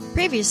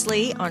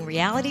Previously on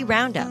Reality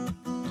Roundup.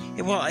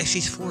 Yeah, well,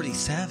 she's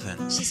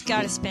 47. She's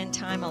got to spend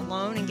time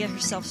alone and get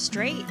herself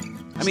straight.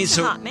 I mean, She's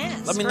a hot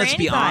mess for let's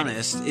be anybody.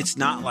 honest. It's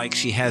not like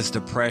she has the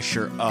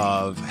pressure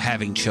of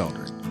having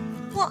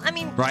children. Well, I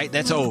mean... Right?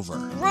 That's over.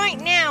 Right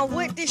now,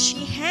 what does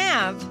she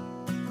have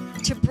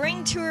to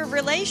bring to her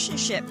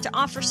relationship to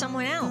offer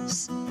someone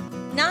else?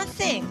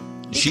 Nothing.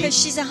 Because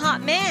she's a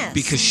hot mess.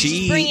 Because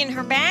she's bringing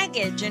her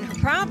baggage and her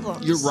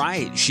problems. You're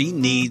right. She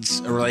needs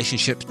a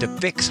relationship to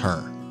fix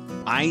her.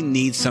 I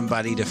need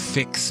somebody to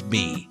fix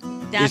me.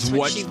 That's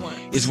what she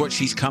wants. Is what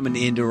she's coming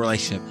into a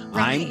relationship.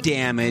 Right. I'm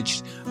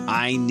damaged.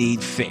 I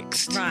need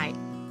fixed. Right.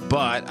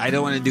 But I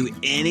don't want to do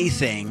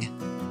anything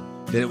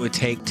that it would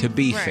take to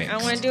be Right. fixed. I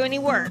don't want to do any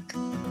work.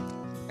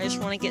 I just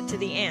want to get to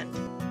the end.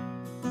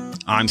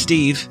 I'm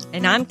Steve.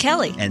 And I'm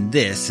Kelly. And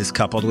this is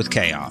Coupled with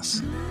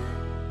Chaos.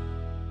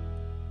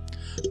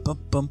 Bum,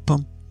 bum,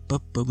 bum,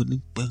 bum, bum,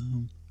 bum,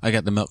 bum. I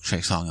got the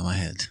milkshake song in my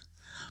head.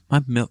 My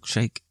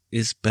milkshake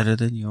is better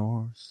than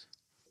yours.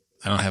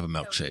 I don't have a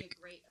milkshake.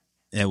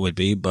 It would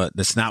be, but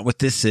that's not what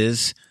this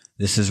is.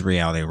 This is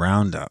Reality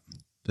Roundup.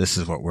 This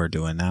is what we're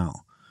doing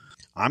now.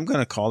 I'm going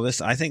to call this,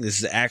 I think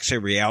this is actually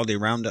Reality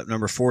Roundup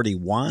number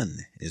 41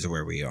 is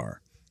where we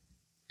are.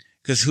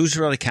 Because who's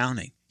really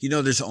counting? You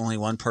know, there's only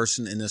one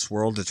person in this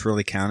world that's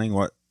really counting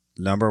what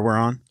number we're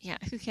on. Yeah,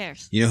 who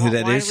cares? You know who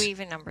that is? Why do we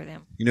even number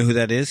them? You know who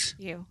that is?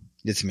 You.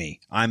 It's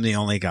me. I'm the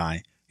only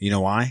guy. You know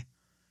why?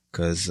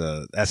 Because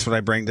that's what I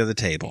bring to the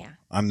table. Yeah.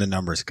 I'm the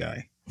numbers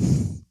guy.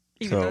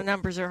 Even though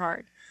numbers are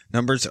hard.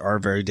 Numbers are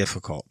very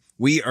difficult.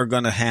 We are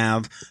going to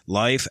have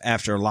Life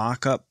After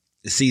Lockup,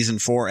 Season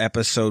 4,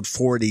 Episode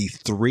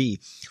 43.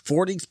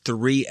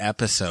 43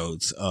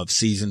 episodes of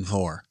Season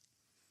 4.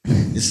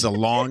 It's the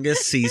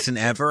longest season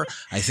ever.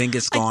 I think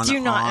it's gone on. I do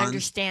not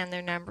understand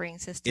their numbering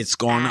system. It's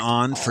gone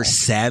on for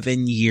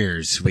 7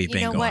 years. We've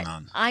been going what?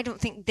 on. I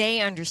don't think they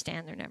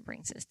understand their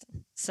numbering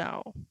system.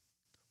 So,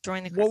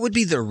 join the crowd. What would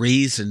be the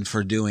reason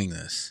for doing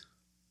this?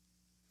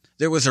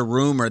 There was a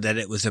rumor that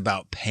it was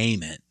about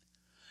payment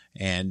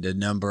and a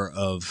number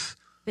of...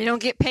 They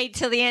don't get paid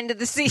till the end of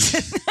the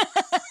season.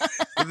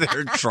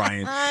 They're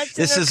trying.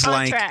 This is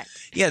contract.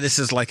 This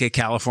is like a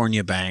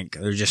California bank.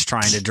 They're just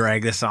trying to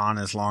drag this on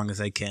as long as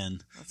they can.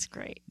 That's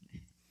great.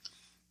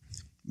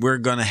 We're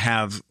going to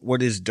have,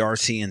 what is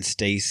Darcey and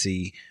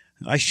Stacey?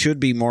 I should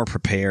be more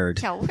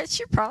prepared. Yeah, what's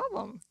your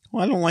problem?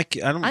 Well, I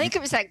think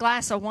it was that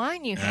glass of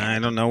wine you had. I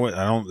don't know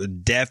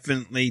what.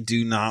 Definitely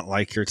do not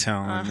like your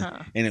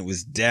tone. And it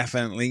was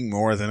definitely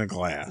more than a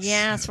glass.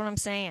 Yeah, that's what I'm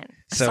saying.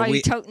 I So saw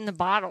you toting the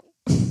bottle.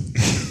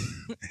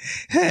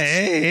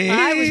 Hey.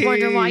 I was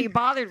wondering why you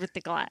bothered with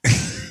the glass.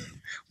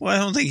 Well, I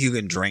don't think you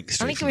can drink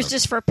straight. I think it was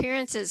just for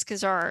appearances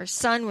because our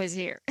son was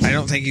here. I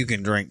don't think you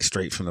can drink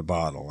straight from the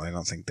bottle. I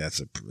don't think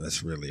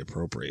that's really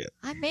appropriate.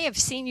 I may have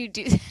seen you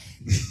do that.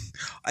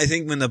 I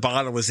think when the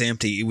bottle was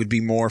empty, it would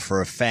be more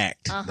for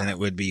effect than it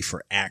would be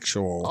for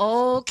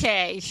actual.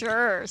 Okay,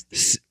 sure.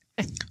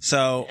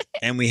 So,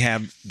 and we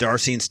have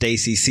Darcey and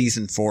Stacey,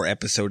 Season 4,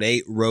 Episode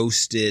 8,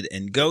 Roasted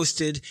and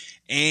Ghosted.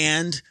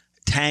 And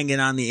tagging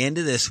on the end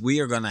of this, we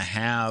are going to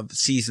have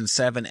Season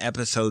 7,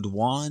 Episode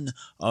 1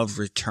 of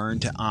Return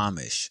to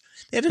Amish.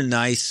 They had a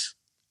nice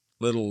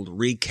little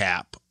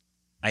recap,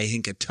 I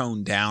think a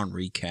toned down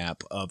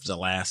recap of the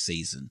last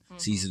season,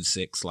 Season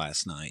 6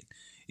 last night.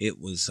 It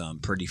was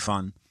pretty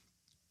fun.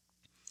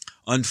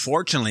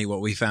 Unfortunately,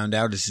 what we found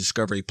out is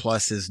Discovery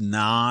Plus is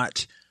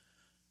not,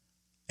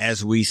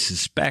 as we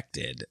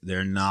suspected,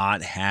 they're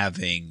not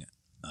having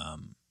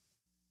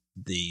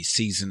the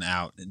season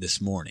out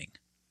this morning.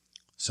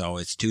 So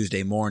it's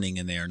Tuesday morning,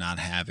 and they are not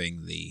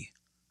having the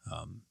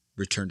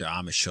Return to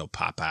Amish show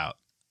pop out,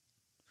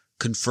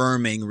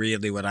 confirming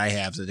really what I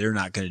have, that they're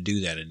not going to do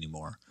that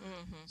anymore.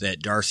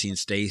 That Darcey and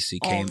Stacey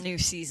came. All new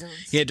seasons.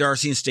 Yeah,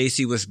 Darcey and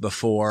Stacey was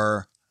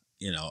before,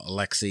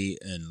 Alexi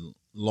and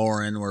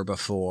Lauren were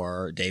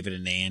before, David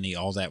and Annie,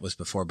 all that was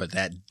before. But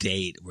that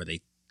date where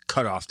they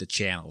cut off the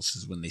channels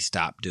is when they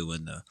stopped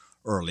doing the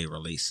early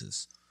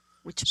releases.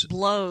 Which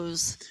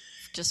blows.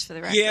 Just for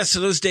the record. Yeah, so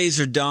those days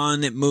are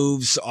done. It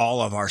moves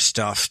all of our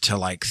stuff to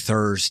like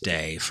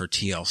Thursday for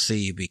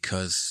TLC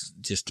because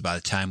just by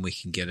the time we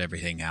can get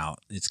everything out,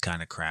 it's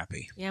kind of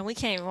crappy. Yeah, we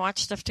can't even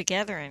watch stuff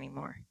together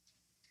anymore.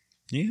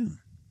 Yeah,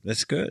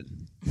 that's good.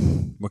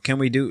 What can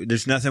we do?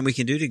 There's nothing we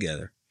can do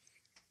together.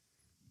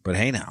 But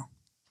hey now.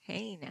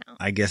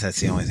 I guess that's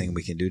the only thing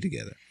we can do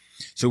together.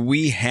 So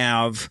we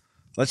have,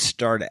 let's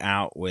start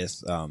out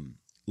with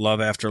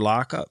Love After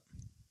Lockup.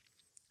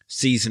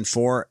 Season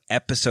 4,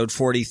 Episode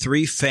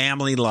 43,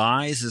 Family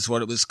Lies is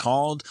what it was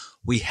called.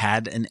 We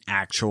had an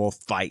actual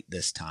fight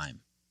this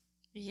time.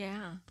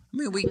 Yeah. I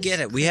mean, we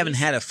get it. Crazy. We haven't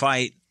had a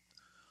fight.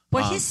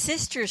 Well, his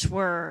sisters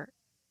were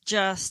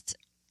just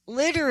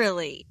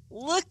literally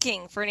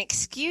looking for an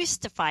excuse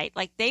to fight.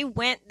 Like, they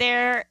went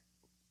there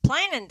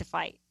planning to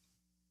fight.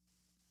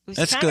 It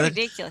was kind of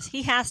ridiculous.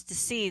 He has to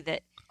see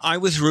that I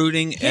was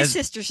rooting. His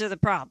sisters are the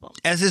problem.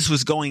 As this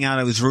was going out,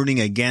 I was rooting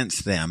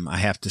against them, I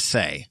have to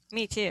say.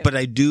 Me too. But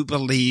I do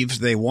believe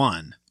they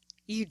won.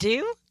 You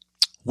do?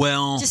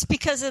 Well, just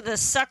because of the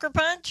sucker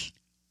punch?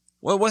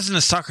 Well, it wasn't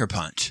a sucker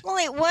punch. Well,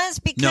 it was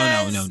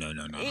because No.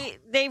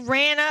 They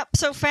ran up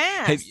so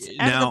fast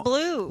out of the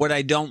blue. What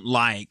I don't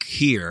like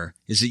here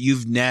is that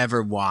you've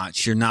never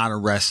watched. You're not a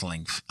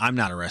wrestling. I'm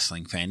not a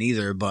wrestling fan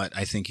either, but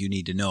I think you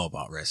need to know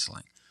about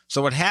wrestling.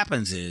 So what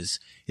happens is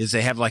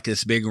they have like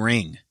this big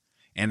ring,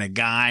 and a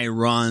guy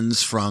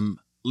runs from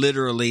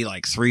literally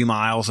like 3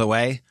 miles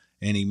away,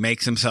 and he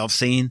makes himself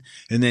seen,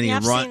 and then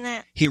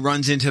he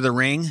runs into the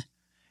ring.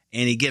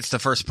 And he gets the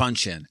first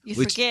punch in. You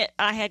forget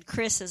I had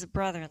Chris as a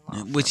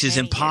brother-in-law. Which is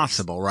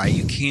impossible, right?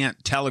 You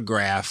can't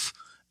telegraph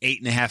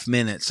 8.5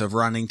 minutes of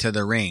running to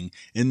the ring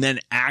and then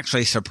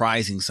actually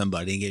surprising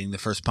somebody and getting the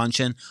first punch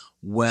in.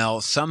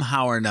 Well,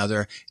 somehow or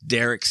another,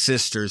 Derek's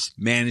sisters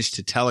managed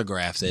to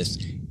telegraph this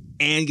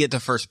and get the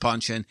first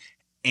punch in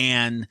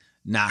and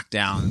knock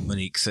down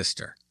Monique's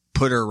sister.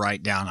 Put her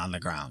right down on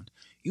the ground.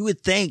 You would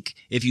think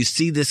if you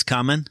see this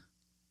coming,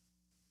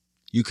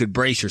 you could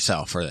brace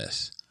yourself for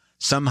this.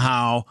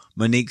 Somehow,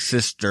 Monique's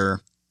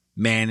sister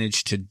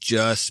managed to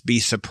just be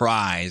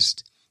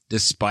surprised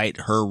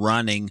despite her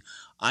running,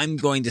 I'm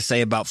going to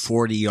say about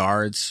 40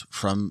 yards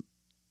from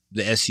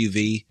the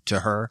SUV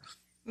to her.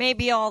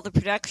 Maybe all the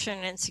production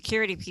and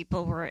security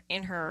people were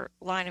in her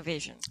line of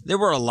vision. There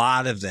were a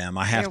lot of them,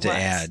 I have to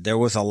add. There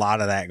was a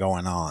lot of that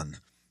going on.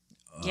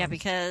 Yeah,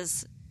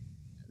 because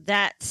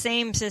that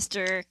same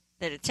sister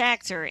that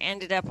attacked her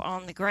ended up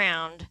on the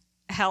ground,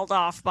 held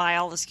off by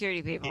all the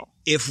security people.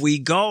 If we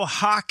go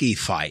hockey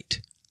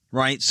fight,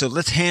 right? So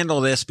let's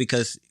handle this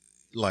because,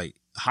 like,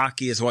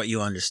 hockey is what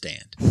you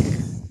understand.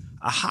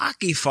 A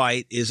hockey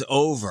fight is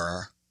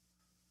over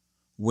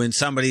when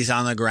somebody's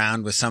on the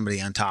ground with somebody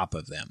on top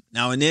of them.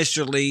 Now,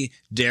 initially,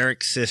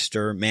 Derek's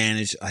sister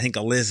managed, I think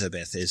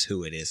Elizabeth is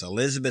who it is.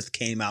 Elizabeth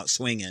came out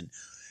swinging.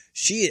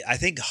 She, I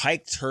think,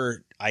 hiked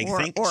her,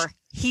 or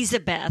he's a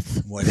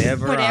Beth.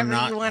 Whatever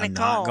you want to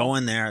call. I'm not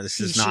going there. This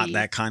is not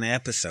that kind of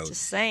episode.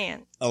 Just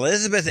saying.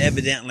 Elizabeth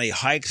evidently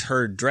hiked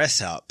her dress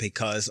up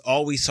because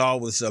all we saw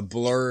was a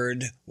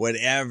blurred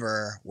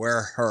whatever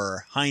where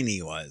her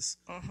hiney was.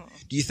 Mm-hmm.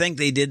 Do you think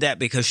they did that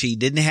because she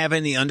didn't have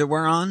any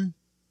underwear on?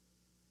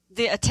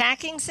 The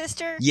attacking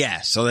sister?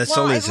 Yes, so that's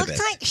Elizabeth. It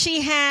looked like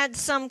she had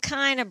some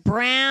kind of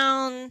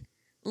brown,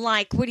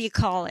 like, what do you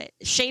call it,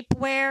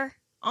 shapewear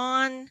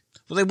on.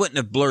 Well, they wouldn't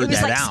have blurred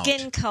that out. It was like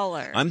skin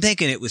color. I'm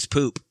thinking it was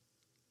poop.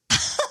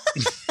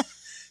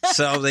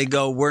 So they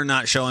go, we're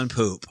not showing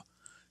poop.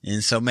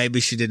 And so maybe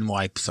she didn't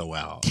wipe so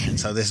well. And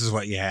so this is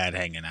what you had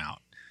hanging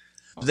out.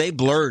 They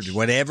blurred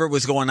whatever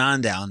was going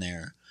on down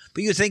there.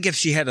 But you'd think if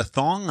she had a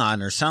thong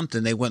on or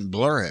something, they wouldn't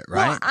blur it,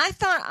 right?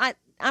 Well,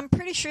 I'm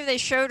pretty sure they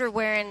showed her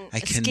wearing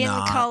skin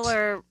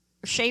color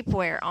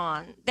shapewear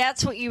on.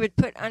 That's what you would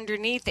put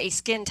underneath a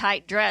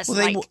skin-tight dress.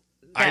 Well,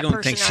 I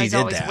don't think she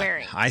did that.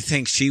 Wearing. I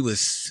think she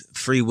was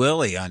Free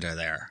Willy under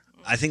there.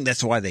 I think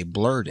that's why they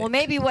blurred it. Well,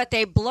 maybe what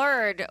they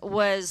blurred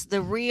was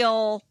the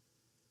real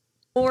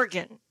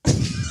organ.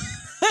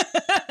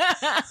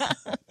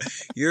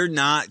 You're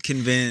not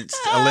convinced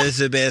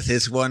Elizabeth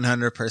is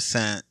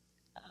 100%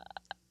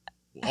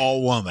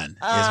 all woman.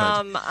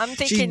 I'm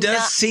thinking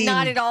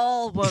not at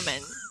all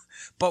woman.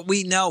 But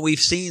we know, we've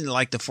seen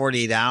like the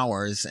 48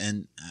 hours,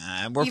 and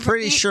we're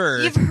pretty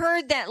sure. You've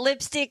heard that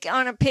lipstick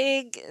on a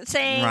pig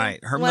saying, right,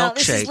 her milkshake.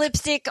 This is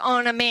lipstick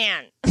on a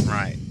man.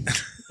 Right.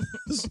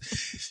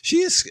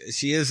 She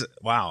is,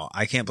 wow,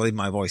 I can't believe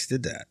my voice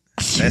did that.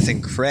 That's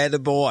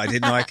incredible. I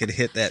didn't know I could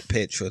hit that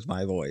pitch with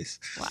my voice.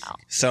 Wow.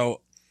 So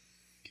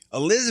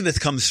Elizabeth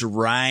comes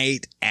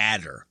right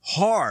at her,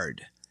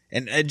 hard.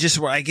 And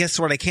just I guess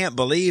what I can't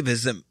believe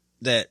is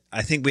that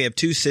I think we have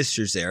two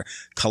sisters there,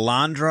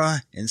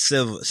 Calandra and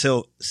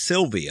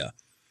Sylvia.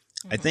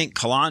 Mm-hmm. I think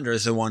Calandra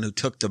is the one who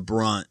took the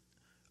brunt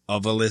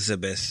of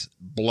Elizabeth's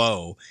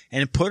blow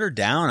and put her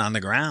down on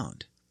the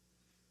ground.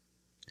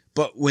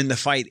 But when the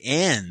fight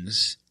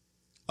ends,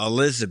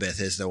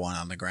 Elizabeth is the one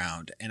on the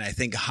ground. And I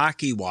think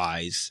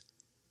hockey-wise,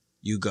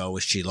 you go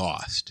with she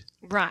lost.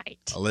 Right.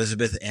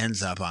 Elizabeth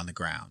ends up on the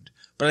ground.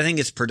 But I think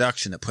it's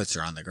production that puts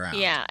her on the ground.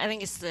 Yeah, I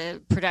think it's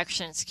the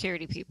production and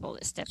security people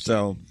that stepped in.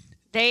 So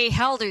they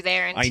held her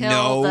there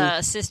until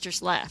the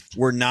sisters left.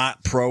 We're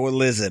not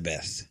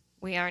pro-Elizabeth.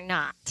 We are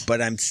not.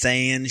 But I'm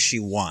saying she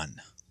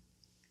won.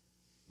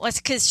 Well,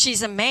 it's because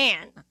she's a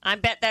man. I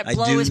bet that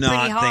blow is pretty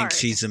hard. I do not think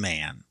she's a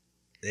man.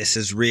 This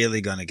is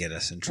really going to get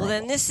us in trouble. Well,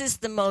 then this is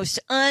the most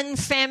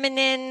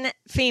unfeminine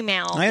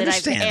female that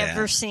I've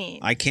ever seen.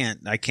 I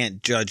can't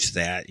judge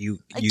that. You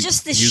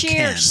just the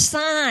sheer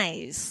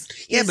size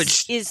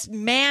is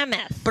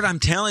mammoth. But I'm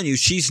telling you,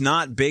 she's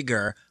not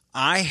bigger.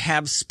 I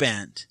have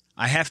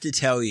to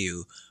tell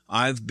you,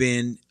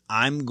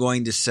 I'm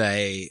going to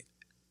say,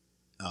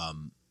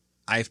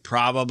 I've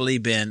probably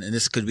been, and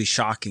this could be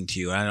shocking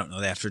to you. I don't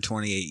know, after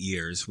 28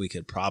 years, we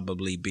could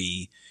probably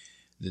be,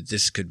 that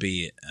this could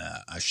be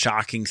a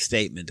shocking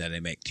statement that I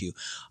make to you.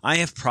 I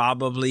have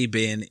probably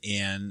been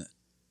in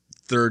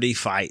 30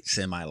 fights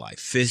in my life.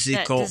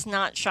 Physical. That does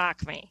not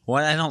shock me.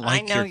 What? I don't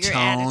like your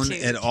tone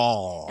attitude at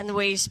all. and the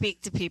way you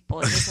speak to people.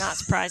 It does not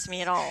surprise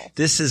me at all.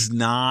 This is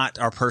not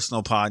our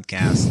personal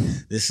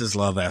podcast. This is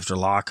Love After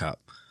Lockup.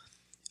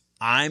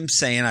 I'm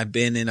saying I've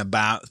been in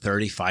about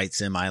 30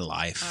 fights in my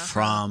life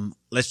from,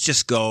 let's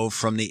just go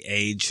from the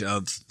age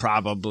of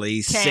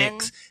probably 10,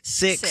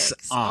 six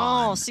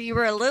on. Oh, so you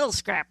were a little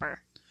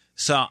scrapper.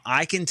 So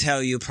I can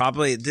tell you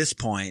probably at this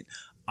point,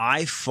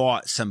 I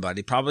fought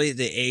somebody probably at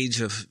the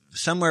age of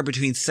somewhere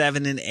between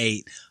 7 and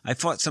 8. I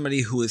fought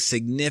somebody who was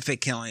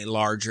significantly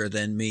larger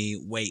than me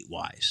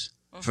weight-wise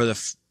for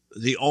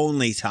the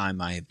only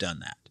time I have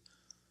done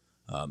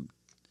that.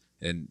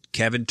 And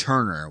Kevin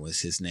Turner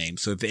was his name.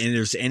 So if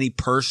there's any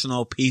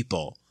personal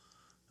people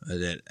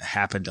that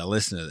happen to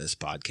listen to this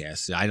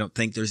podcast, I don't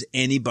think there's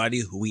anybody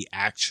who we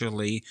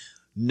actually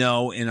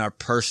know in our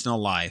personal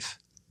life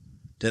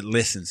that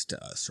listens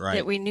to us, right?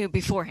 That we knew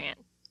beforehand.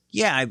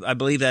 Yeah, I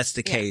believe that's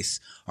the case.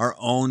 Our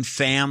own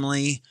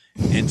family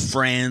and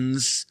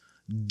friends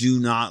do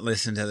not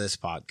listen to this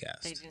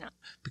podcast. They do not.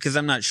 Because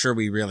I'm not sure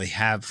we really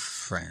have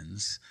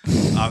friends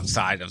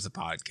outside of the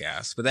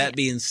podcast. But that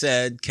being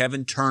said,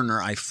 Kevin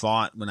Turner, I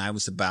fought when I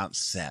was about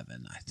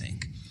 7, I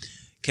think.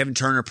 Kevin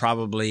Turner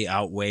probably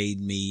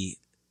outweighed me,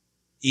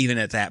 even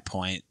at that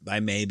point, by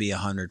maybe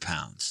 100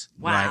 pounds.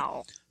 Wow.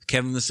 Right?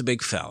 Kevin was a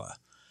big fella.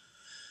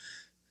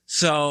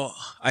 So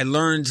I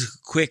learned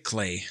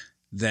quickly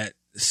that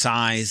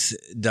size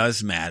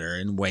does matter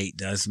and weight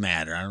does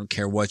matter. I don't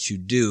care what you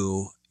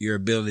do. Your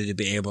ability to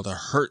be able to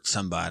hurt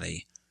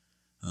somebody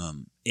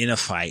in a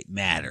fight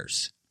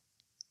matters.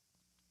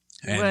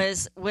 And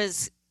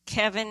was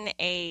Kevin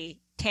a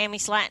Tammy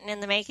Slaton in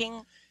the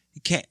making?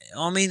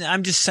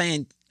 I'm just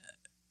saying,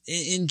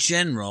 in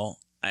general,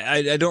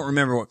 I don't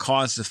remember what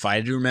caused the fight.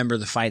 I do remember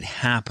the fight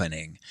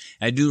happening.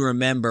 I do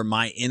remember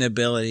my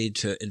inability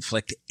to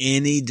inflict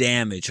any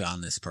damage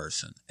on this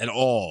person at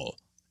all,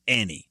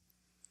 any.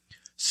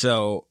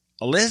 So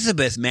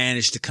Elizabeth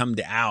managed to come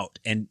out,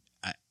 and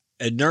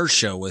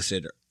inertia was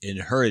in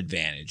her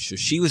advantage. So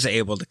she was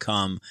able to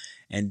come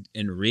and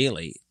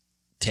really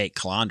take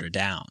Calandra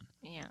down.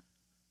 Yeah.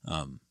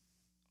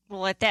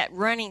 Well, at that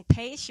running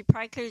pace, you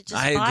probably could have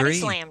just body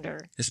slammed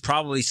her. It's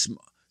probably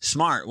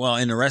smart. Well,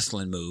 in a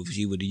wrestling move,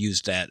 you would have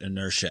used that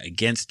inertia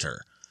against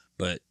her,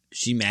 but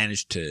she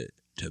managed to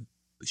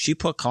she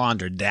put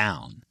Calandra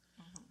down.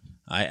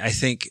 Mm-hmm. I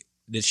think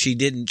that she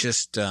didn't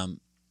just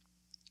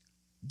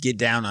get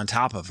down on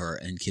top of her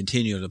and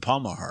continue to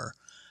pummel her.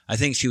 I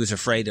think she was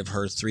afraid of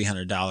her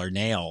 $300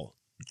 nail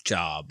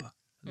job.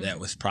 Mm-hmm. That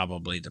was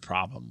probably the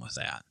problem with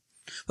that.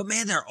 But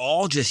man, they're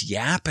all just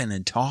yapping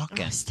and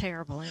talking. It's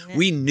terrible, isn't it?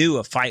 We knew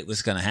a fight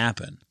was going to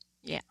happen.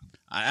 Yeah.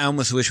 I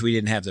almost wish we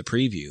didn't have the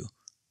preview,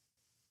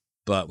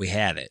 but we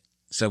had it.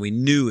 So we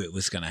knew it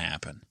was going to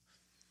happen.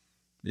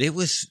 It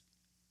was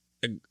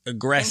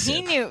aggressive.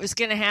 And he knew it was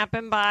going to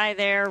happen by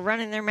their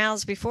running their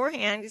mouths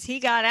beforehand, because he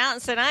got out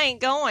and said, I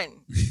ain't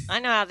going. I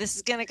know how this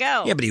is going to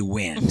go. Yeah, but he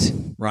went,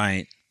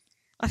 right?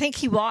 I think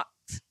he walked.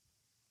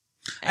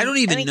 I don't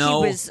even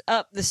know. He was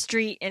up the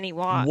street and he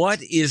walked.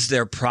 What is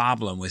their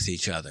problem with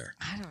each other?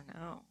 I don't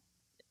know.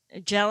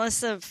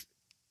 Jealous of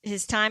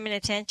his time and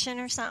attention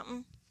or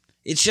something?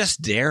 It's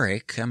just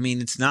Derek. I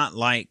mean, it's not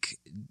like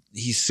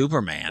he's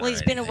Superman. Well,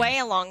 he's been away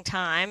a long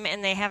time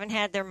and they haven't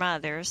had their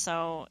mother,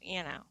 so,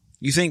 you know.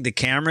 You think the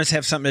cameras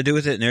have something to do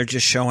with it and they're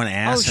just showing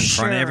ass in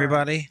front of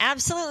everybody?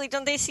 Absolutely.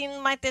 Don't they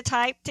seem like the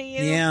type to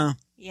you? Yeah.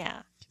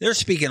 Yeah. They're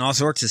speaking all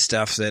sorts of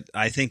stuff that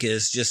I think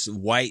is just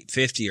white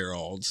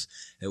 50-year-olds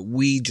that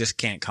we just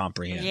can't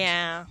comprehend.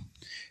 Yeah.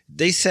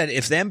 They said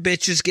if them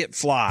bitches get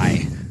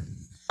fly,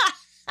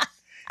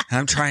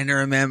 I'm trying to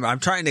remember. I'm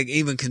trying to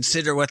even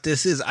consider what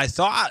this is. I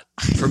thought,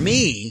 for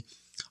me,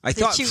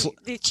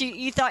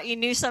 you thought you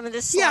knew some of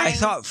this slang? Yeah, I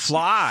thought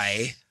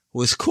fly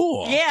was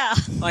cool. Yeah.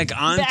 Like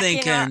I'm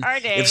thinking,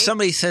 our day, if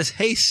somebody says,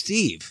 "Hey,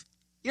 Steve,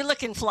 you're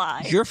looking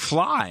fly. You're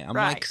fly." I'm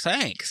like,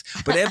 thanks.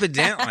 But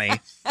evidently,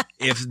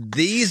 if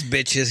these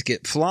bitches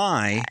get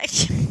fly,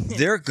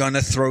 they're going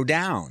to throw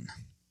down.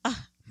 I'm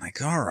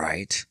like, all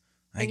right.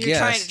 I guess. You're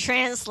trying to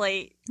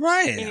translate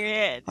in your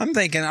head. I'm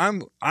thinking,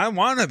 I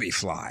want to be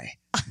fly,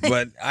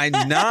 but I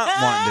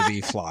not want to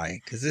be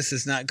fly because this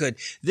is not good.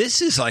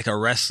 This is like a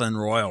wrestling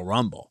Royal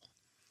Rumble.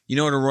 You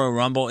know what a Royal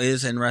Rumble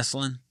is in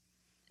wrestling?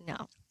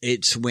 No.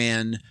 It's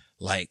when,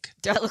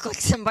 do I look like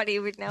somebody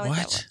who would know what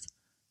that was?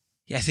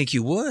 Yeah, I think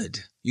you would.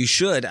 You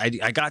should.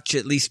 I got you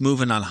at least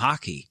moving on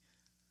hockey.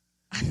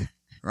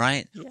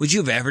 Right? Yeah. Would you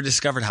have ever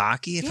discovered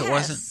hockey if it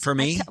wasn't for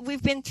me?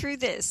 We've been through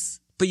this.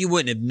 But you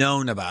wouldn't have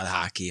known about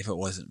hockey if it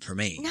wasn't for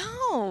me.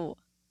 No.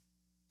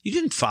 You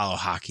didn't follow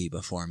hockey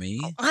before me.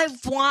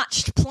 I've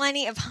watched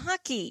plenty of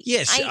hockey.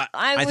 Yes.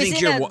 I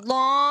was in a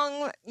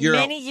long,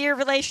 many-year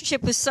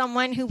relationship with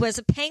someone who was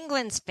a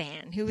Penguins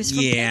fan, who was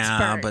from Pittsburgh.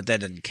 Yeah, but that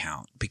doesn't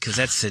count because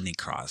that's Sidney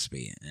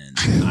Crosby.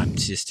 And I'm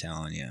just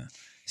telling you,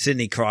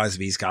 Sidney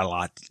Crosby's got a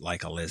lot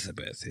like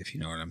Elizabeth, if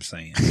you know what I'm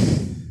saying.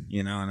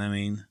 You know what I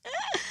mean?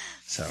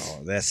 So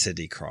that's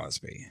Sidney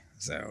Crosby.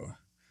 So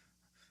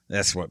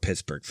That's what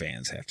Pittsburgh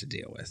fans have to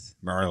deal with.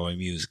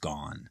 Bartholomew's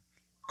gone.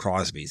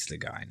 Crosby's the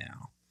guy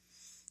now.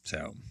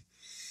 So.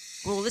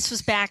 Well, this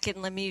was back in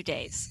Lemieux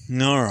days.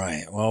 All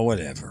right. Well,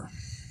 whatever.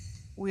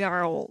 We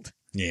are old.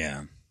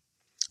 Yeah.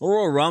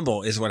 Royal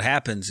Rumble is what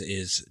happens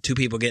is two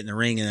people get in the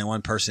ring and then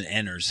one person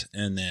enters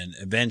and then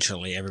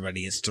eventually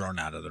everybody gets thrown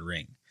out of the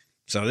ring.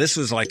 So this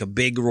was like a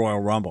big Royal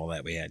Rumble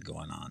that we had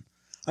going on.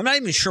 I'm not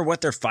even sure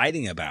what they're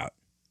fighting about.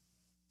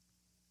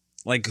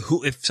 Like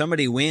who, if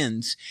somebody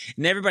wins,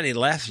 and everybody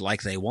left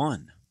like they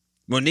won.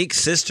 Monique's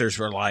sisters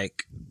were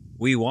like,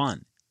 we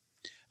won.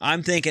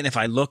 I'm thinking if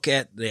I look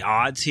at the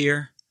odds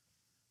here,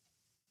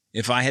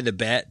 if I had to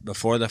bet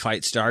before the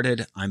fight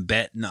started, I'm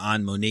betting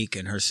on Monique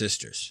and her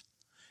sisters.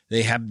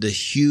 They have the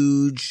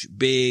huge,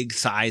 big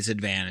size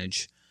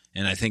advantage,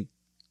 and I think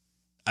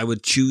I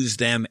would choose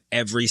them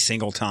every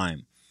single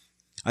time.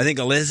 I think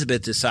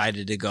Elizabeth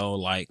decided to go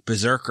like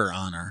berserker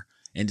on her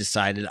and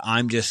decided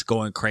I'm just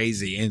going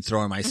crazy and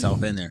throwing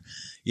myself in there.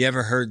 You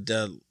ever heard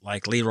the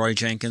like Leroy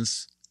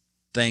Jenkins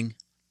thing?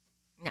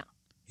 No.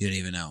 You didn't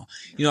even know.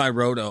 You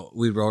know,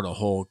 we wrote a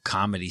whole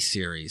comedy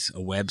series,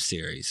 a web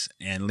series,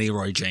 and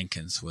Leroy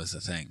Jenkins was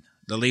the thing.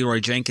 The Leroy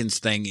Jenkins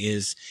thing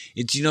is,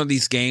 it's, you know,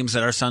 these games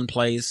that our son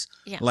plays,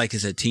 like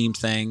it's a team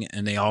thing,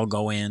 and they all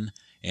go in,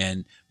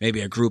 and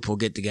maybe a group will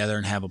get together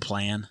and have a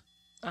plan.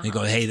 They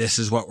go, hey, this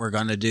is what we're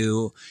going to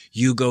do.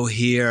 You go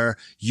here,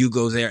 you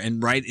go there.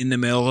 And right in the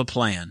middle of the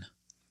plan,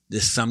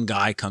 some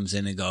guy comes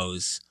in and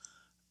goes,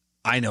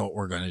 I know what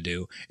we're going to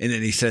do. And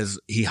then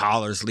he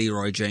hollers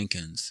Leroy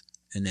Jenkins.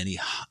 And then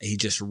he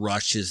just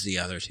rushes the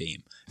other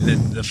team. And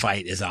then the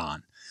fight is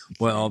on.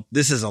 Well,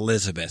 this is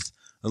Elizabeth.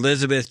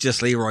 Elizabeth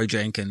just Leroy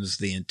Jenkins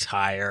the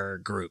entire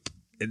group.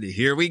 And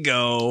here we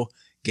go.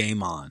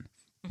 Game on.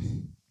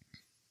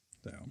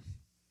 So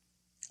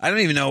I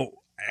don't even know.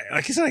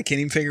 Like I said, I can't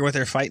even figure what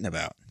they're fighting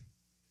about.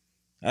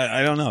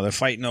 I don't know. They're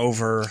fighting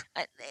over.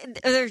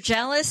 They're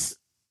jealous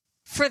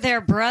for their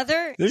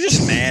brother. They're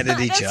just mad at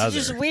each other. That's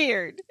just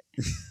weird.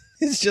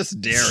 It's just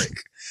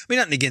Derek. I mean,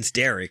 nothing against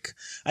Derek.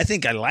 I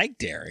think I like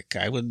Derek.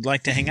 I would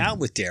like to hang out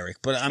with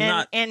Derek, but I'm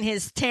not. And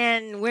his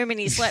 10 women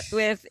he slept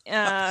with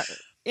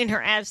in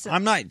her absence.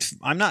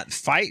 I'm not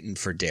fighting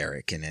for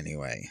Derek in any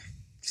way.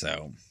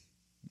 So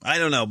I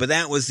don't know, but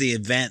that was the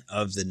event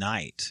of the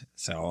night.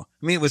 So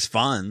I mean, it was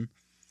fun.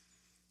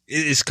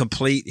 It is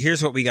complete.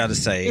 Here's what we got to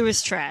say. It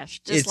was trash,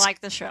 just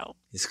like the show.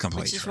 It's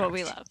complete which is trash. what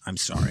we love. I'm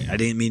sorry. I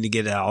didn't mean to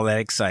get all that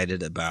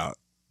excited about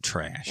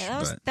trash.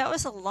 Yeah, that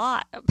was a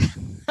lot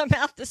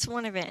about this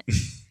one event.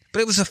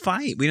 But it was a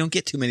fight. We don't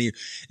get too many.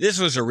 This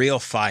was a real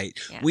fight.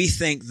 Yeah. We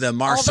think the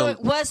Marshall. Although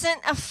it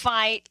wasn't a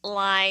fight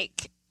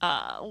like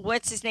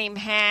what's his name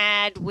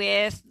had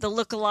with the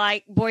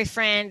lookalike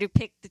boyfriend who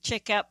picked the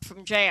chick up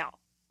from jail.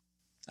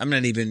 I'm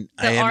not even.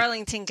 The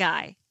Arlington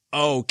guy.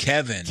 Oh,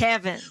 Kevin.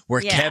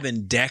 Where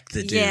Kevin decked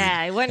the dude.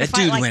 Yeah, it wasn't that a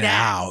fight dude like went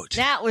out.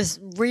 That was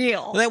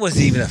real. Well, that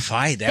wasn't even a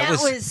fight. That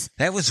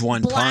was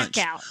one blackout.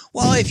 Punch.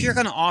 Well, if you're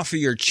going to offer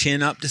your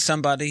chin up to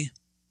somebody,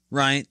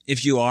 right?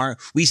 If you are,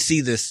 we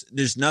see this.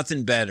 There's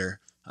nothing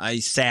better.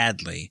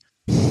 Sadly,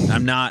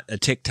 I'm not a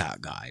TikTok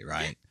guy,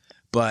 right?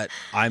 But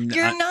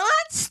You're not,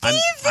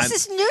 Steve? This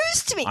is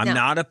news to me. I'm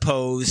not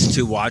opposed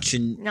to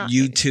watching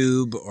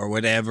YouTube or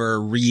whatever,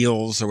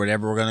 Reels or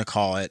whatever we're going to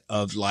call it,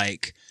 of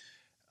like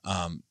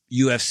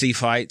UFC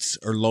fights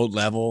or low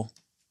level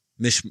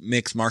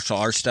mixed martial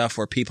arts stuff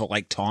where people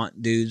like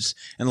taunt dudes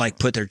and like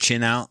put their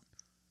chin out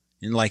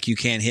and like, you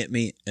can't hit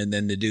me. And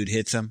then the dude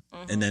hits them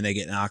and then they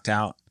get knocked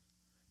out.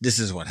 This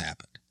is what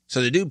happened.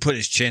 So the dude put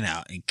his chin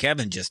out and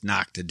Kevin just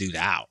knocked the dude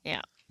out.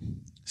 Yeah.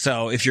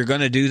 So if you're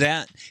going to do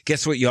that,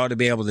 guess what you ought to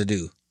be able to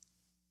do?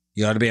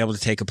 You ought to be able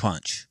to take a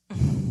punch.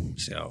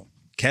 So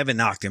Kevin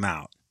knocked him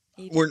out.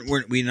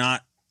 We're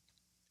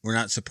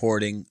not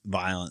supporting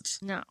violence.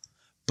 No.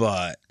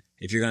 But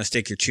if you're going to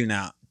stick your chin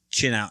out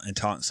and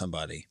taunt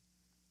somebody,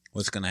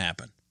 what's going to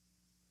happen?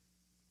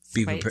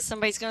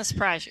 Somebody's going to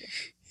surprise you.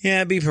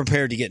 Yeah, be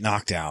prepared to get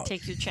knocked out.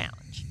 Take your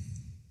challenge.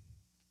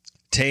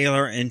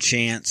 Taylor and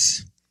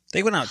Chance,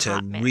 they went out to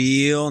a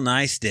real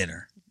nice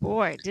dinner.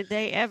 Boy, did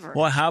they ever.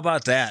 Well, how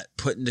about that?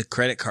 Putting the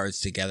credit cards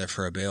together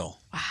for a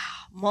bill. Wow,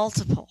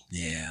 multiple.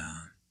 Yeah.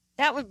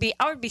 I would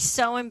be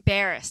so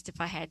embarrassed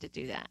if I had to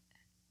do that.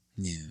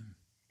 Yeah.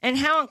 And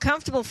how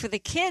uncomfortable for the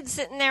kids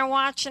sitting there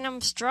watching them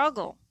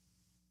struggle.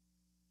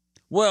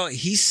 Well,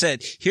 he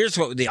said, here's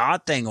what the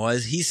odd thing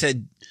was. He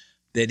said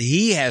that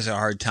he has a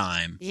hard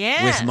time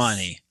with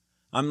money.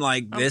 I'm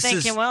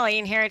thinking, well, he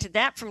inherited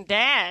that from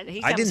Dad.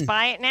 He comes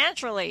by it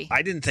naturally.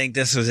 I didn't think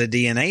this was a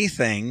DNA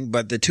thing,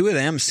 but the two of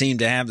them seem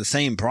to have the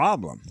same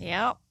problem.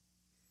 Yep.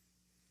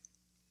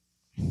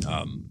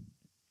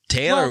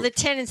 Taylor. Well, the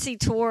tendency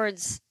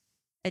towards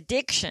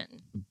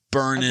addiction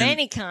of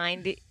any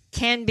kind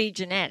can be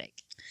genetic.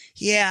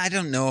 Yeah, I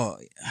don't know.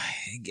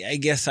 I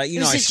guess I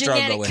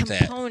struggle with that.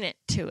 There's a genetic component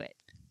to it.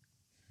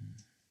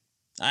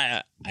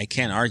 I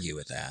can't argue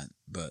with that,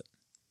 but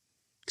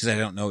because I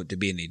don't know it to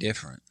be any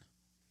different.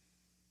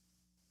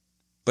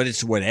 But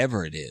it's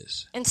whatever it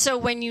is. And so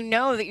when you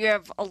know that you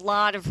have a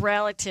lot of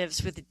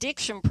relatives with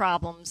addiction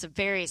problems of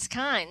various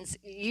kinds,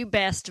 you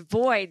best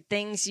avoid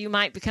things you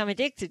might become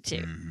addicted to.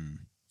 Mm-hmm.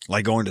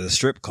 Like going to the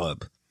strip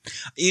club.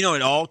 You know,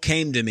 it all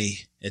came to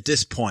me at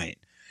this point.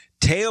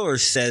 Taylor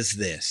says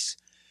this.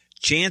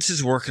 Chance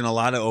is working a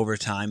lot of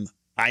overtime.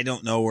 I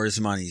don't know where his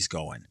money's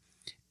going.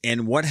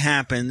 And what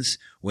happens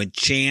when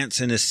Chance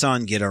and his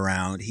son get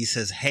around? He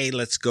says, hey,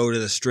 let's go to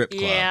the strip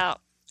club. Yeah.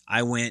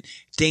 I went,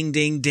 ding,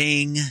 ding,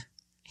 ding.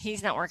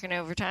 He's not working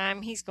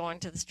overtime. He's going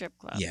to the strip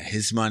club. Yeah,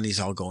 his money's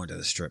all going to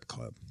the strip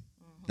club.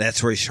 Mm-hmm.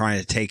 That's where he's trying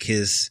to take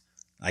his,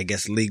 I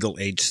guess, legal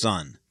age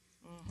son.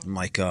 Mm-hmm. I'm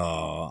like,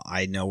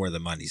 I know where the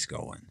money's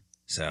going.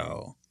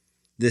 So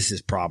this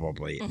is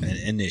probably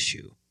an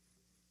issue.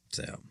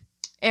 So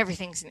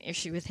everything's an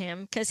issue with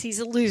him because he's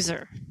a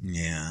loser.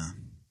 Yeah.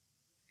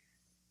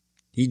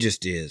 He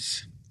just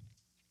is.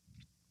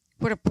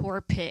 What a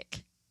poor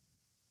pick.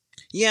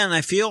 Yeah, and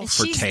I feel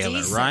for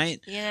Taylor, decent,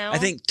 right? You know? I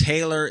think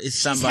Taylor is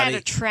somebody. She's had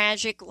a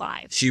tragic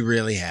life. She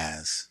really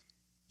has.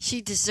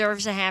 She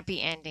deserves a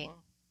happy ending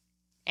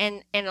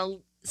and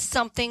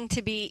something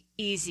to be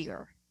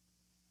easier.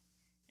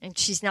 And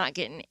she's not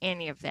getting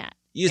any of that.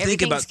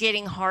 Everything's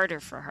getting harder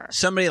for her.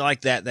 Somebody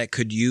like that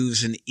could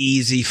use an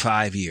easy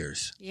 5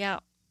 years. Yeah.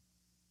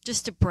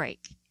 Just a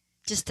break.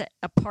 Just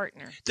a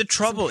partner. The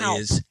trouble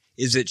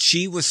is that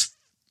she was,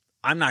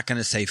 I'm not going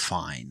to say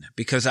fine,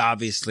 because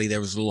obviously there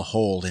was a little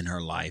hole in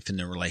her life in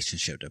the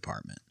relationship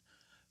department.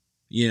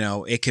 You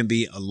know, it can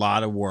be a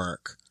lot of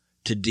work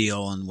to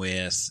dealing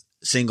with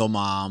single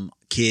mom,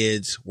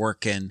 kids,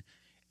 working.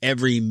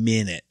 Every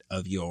minute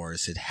of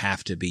yours would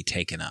have to be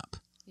taken up.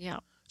 Yeah.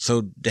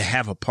 So to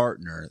have a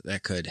partner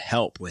that could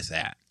help with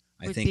that,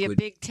 I think would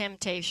be a big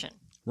temptation.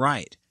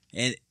 Right.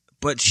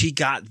 But she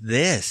got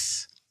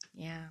this.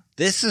 Yeah.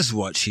 This is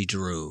what she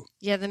drew.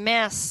 Yeah,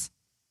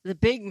 the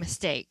big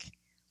mistake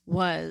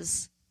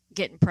was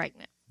getting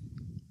pregnant.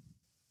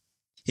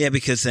 Yeah,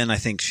 because then I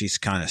think she's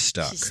kind of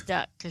stuck. She's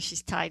stuck because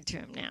she's tied to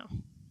him now.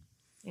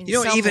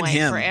 Even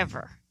him.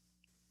 Forever.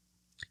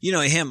 You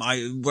know, him,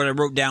 what I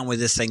wrote down when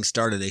this thing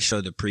started, they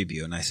showed the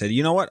preview, and I said,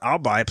 you know what? I'll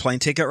buy a plane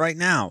ticket right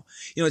now.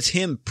 You know, it's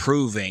him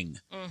proving.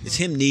 Mm-hmm. It's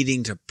him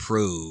needing to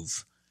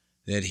prove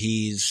that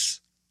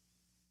he's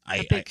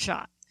a big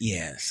shot.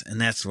 Yes,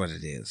 and that's what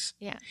it is.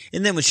 Yeah.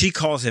 And then when she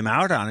calls him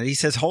out on it, he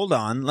says, hold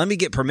on, let me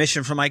get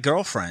permission from my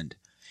girlfriend.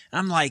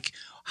 I'm like,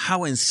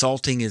 how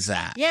insulting is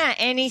that? Yeah,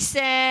 and he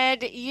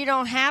said, you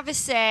don't have a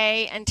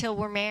say until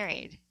we're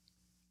married.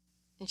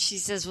 And she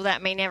says, well,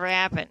 that may never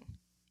happen.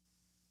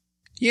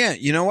 Yeah,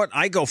 you know what?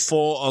 I go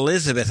full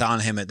Elizabeth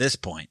on him at this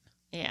point.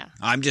 Yeah.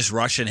 I'm just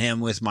rushing him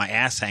with my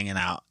ass hanging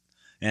out,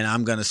 and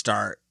I'm going to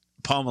start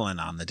pummeling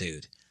on the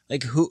dude.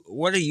 Like,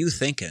 what are you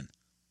thinking?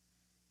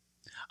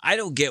 I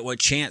don't get what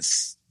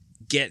Chance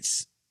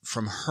gets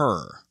from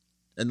her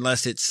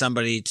unless it's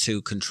somebody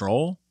to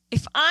control.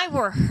 If I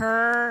were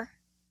her,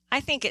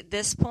 I think at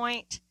this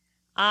point,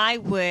 I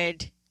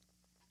would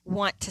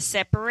want to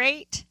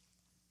separate,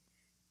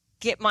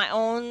 get my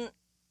own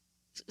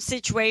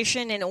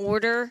situation in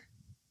order,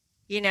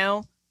 you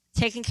know,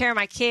 taking care of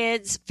my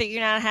kids,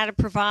 figuring out how to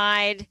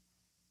provide,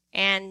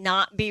 and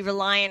not be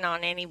reliant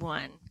on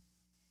anyone.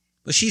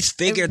 But she's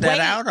figured that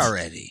out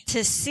already.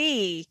 To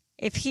see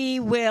if he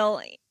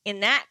will,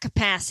 in that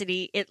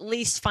capacity, at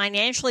least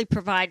financially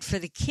provide for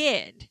the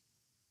kid.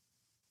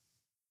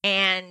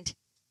 And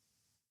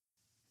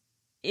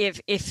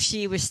if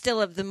she was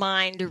still of the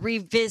mind to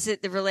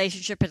revisit the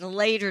relationship at a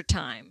later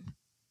time,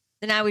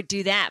 then I would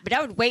do that. But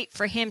I would wait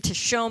for him to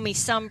show me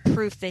some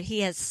proof that he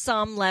has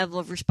some level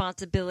of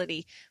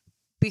responsibility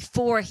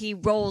before he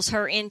rolls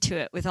her into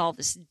it with all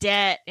this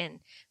debt and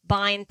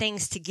buying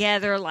things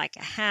together like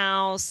a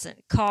house and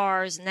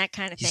cars and that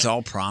kind of thing. He's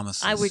all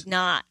promises. I would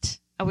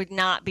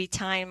not be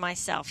tying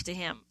myself to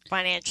him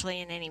financially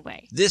in any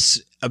way.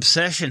 This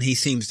obsession he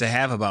seems to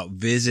have about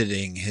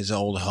visiting his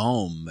old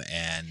home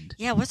and...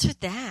 Yeah, what's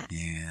with that?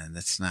 Yeah,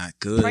 that's not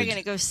good. Probably going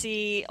to go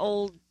see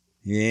old...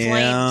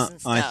 Yeah,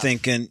 I'm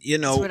thinking, you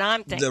know, what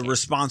I'm thinking. The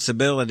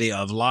responsibility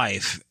of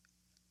life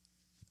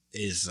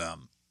is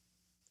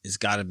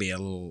got to be a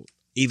little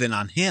even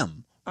on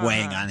him,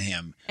 weighing on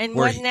him. And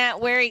wasn't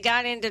that where he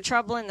got into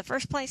trouble in the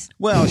first place?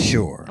 Well,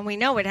 sure. And we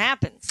know what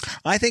happens.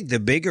 I think the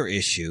bigger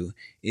issue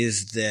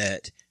is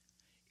that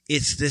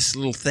it's this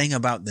little thing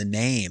about the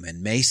name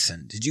and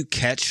Mason. Did you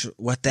catch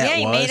what that was? Yeah,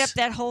 he made up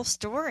that whole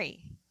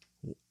story.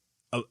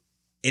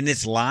 And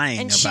it's lying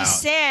and about... she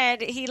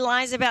said he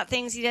lies about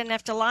things he doesn't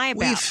have to lie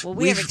about.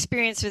 We have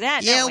experience with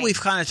that, don't we? We've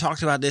kind of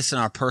talked about this in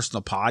our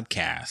personal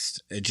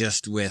podcast,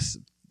 just with,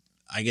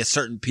 I guess,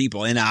 certain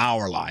people in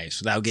our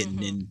lives. Without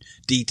getting in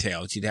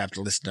details, you'd have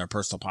to listen to our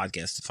personal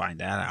podcast to find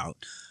that out.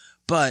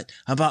 But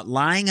about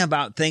lying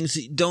about things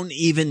that don't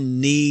even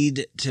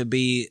need to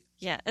be...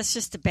 Yeah, it's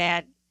just a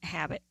bad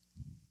habit.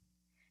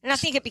 And I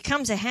think it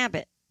becomes a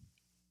habit.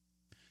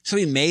 So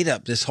he made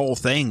up this whole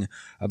thing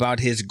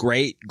about his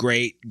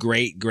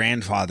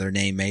great-great-great-grandfather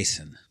named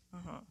Mason.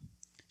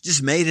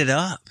 Just made it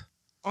up.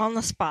 On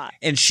the spot.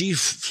 And she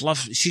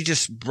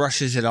just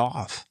brushes it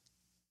off.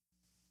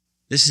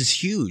 This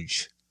is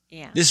huge.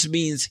 Yeah. This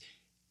means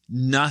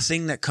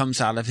nothing that comes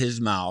out of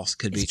his mouth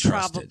could be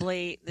trusted.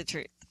 Probably the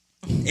truth.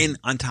 And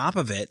on top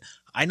of it,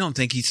 I don't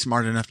think he's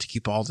smart enough to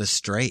keep all this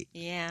straight.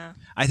 Yeah.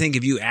 I think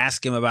if you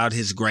ask him about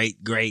his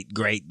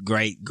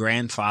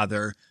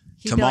great-great-great-great-grandfather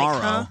tomorrow, be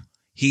like, huh?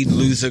 He'd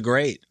lose a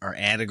great or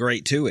add a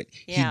great to it.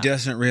 Yeah. He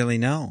doesn't really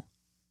know.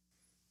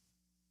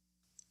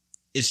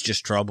 It's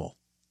just trouble.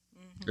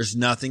 Mm-hmm. There's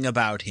nothing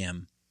about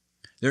him.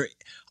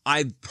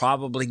 I've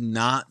probably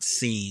not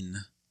seen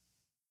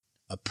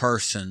a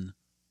person,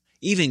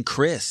 even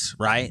Chris,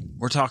 right?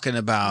 We're talking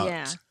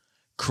about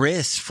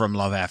Chris from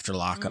Love After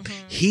Lockup.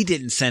 Mm-hmm. He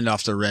didn't send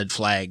off the red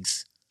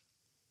flags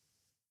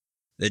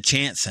that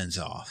Chance sends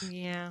off.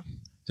 Yeah.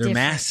 They're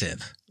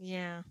massive.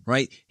 Yeah.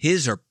 Right?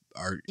 His are.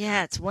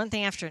 Yeah, it's one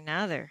thing after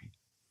another.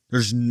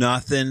 There's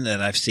nothing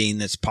that I've seen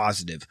that's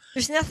positive.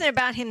 There's nothing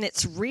about him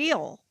that's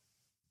real.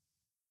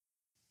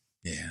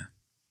 Yeah.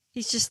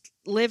 He's just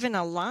living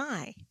a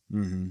lie.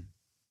 Mm-hmm.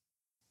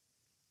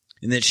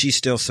 And that she's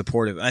still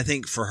supportive. I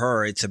think for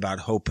her, it's about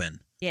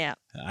hoping. Yeah.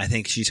 I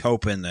think she's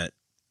hoping that.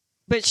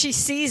 But she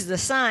sees the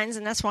signs,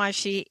 and that's why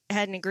she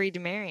hadn't agreed to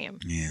marry him.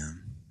 Yeah.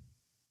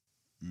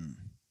 Mm.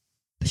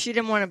 She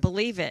didn't want to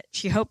believe it.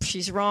 She hopes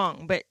she's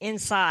wrong. But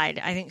inside,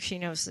 I think she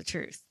knows the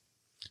truth.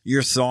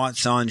 Your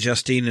thoughts on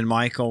Justine and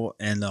Michael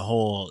and the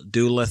whole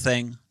doula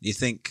thing? You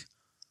think?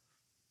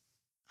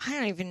 I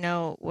don't even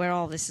know what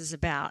all this is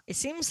about. It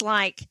seems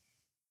like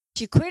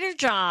she quit her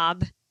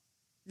job.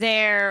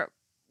 They're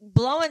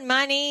blowing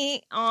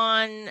money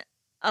on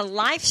a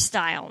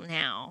lifestyle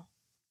now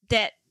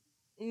that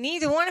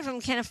neither one of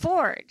them can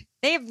afford.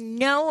 They have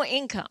no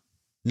income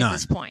at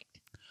this point.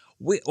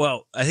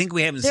 I think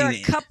we haven't seen seen it.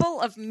 There are a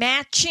couple of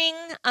matching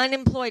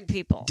unemployed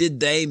people. Did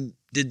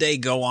they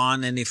go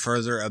on any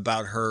further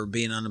about her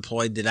being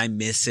unemployed? Did I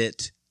miss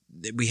it?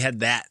 We had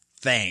that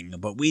thing,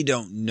 but we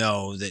don't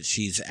know that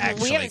she's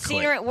actually We haven't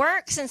seen her at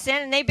work since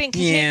then, and they've been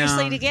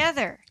continuously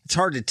together. It's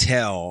hard to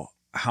tell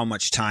how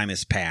much time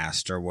has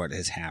passed or what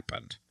has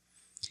happened.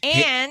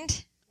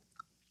 And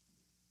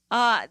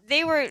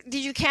did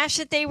you catch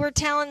that they were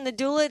telling the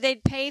doula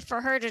they'd pay for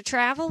her to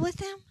travel with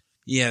them?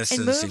 Yes,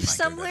 and move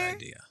somewhere? A good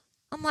idea.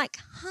 I'm like,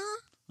 huh?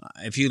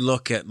 If you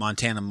look at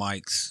Montana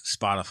Mike's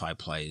Spotify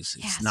plays,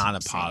 it's not a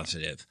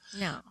positive.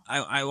 No.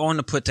 I want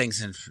to put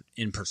things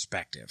in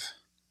perspective,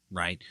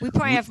 right? We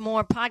probably have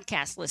more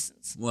podcast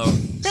listens. Well,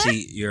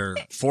 see, you're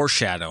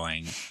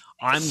foreshadowing.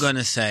 I'm going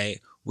to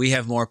say we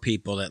have more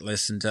people that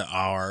listen to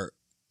our,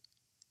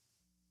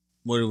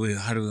 how do we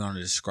want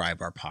to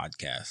describe our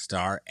podcast?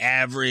 Our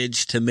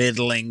average to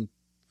middling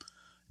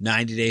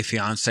 90 Day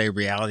Fiance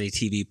reality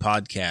TV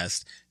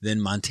podcast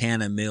than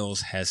Montana Mills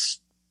has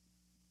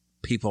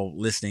people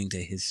listening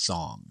to his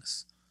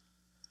songs.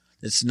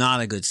 It's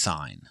not a good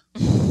sign.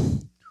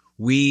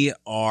 We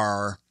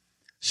are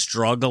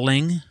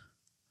struggling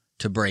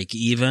to break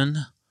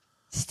even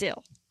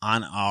still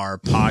on our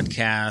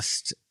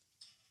podcast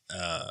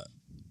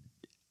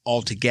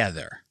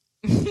altogether.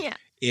 Yeah.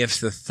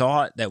 If the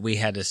thought that we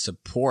had to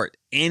support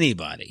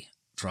anybody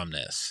from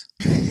this.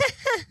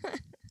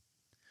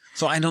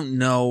 So I don't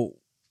know.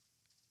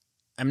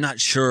 I'm not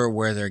sure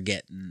where they're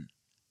getting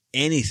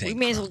anything. We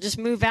may as well just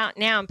move out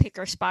now and pick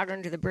our spot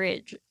under the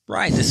bridge.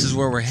 Right. This is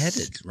where we're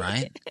headed,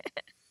 right?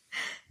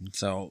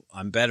 So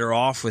I'm better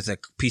off with a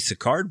piece of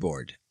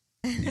cardboard.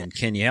 And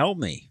can you help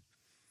me?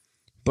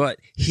 But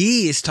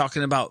he is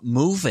talking about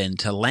moving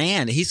to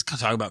land. He's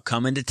talking about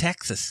coming to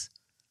Texas.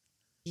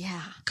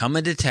 Yeah.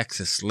 Coming to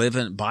Texas,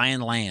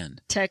 buying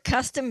land. To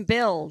custom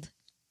build.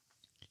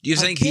 Do you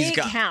think he's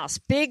got a big house,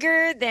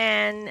 bigger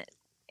than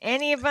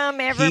any of them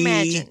ever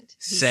imagined?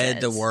 He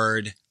said the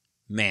word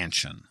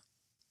mansion.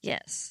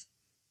 Yes.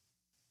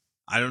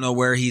 I don't know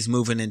where he's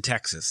moving in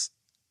Texas,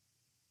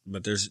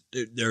 but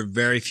there are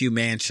very few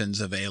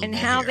mansions available. And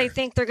how here. they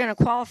think they're going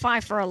to qualify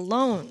for a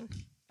loan,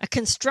 a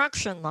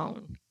construction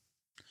loan.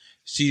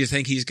 So you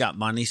think he's got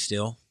money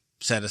still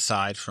set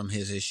aside from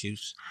his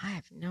issues? I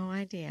have no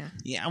idea.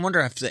 Yeah, I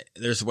wonder if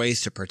there's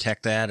ways to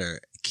protect that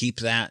or keep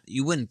that.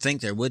 You wouldn't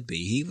think there would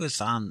be. He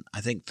was on, I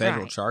think,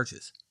 federal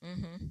charges.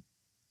 Mm-hmm.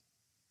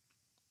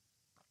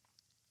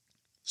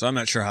 So I'm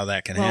not sure how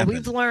that can happen. Well,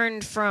 we've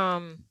learned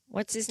from,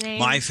 what's his name?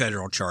 My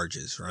federal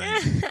charges,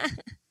 right?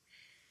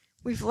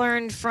 We've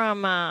learned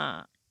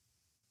from,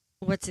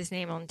 what's his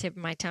name on the tip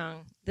of my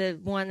tongue? The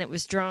one that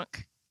was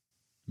drunk.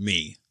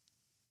 Me.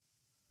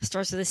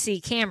 Starts with a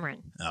C,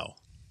 Cameron. Oh.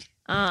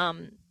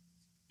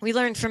 We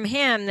learned from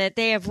him that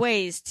they have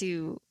ways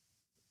to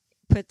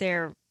put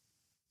their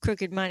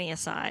crooked money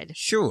aside.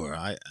 Sure.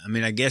 I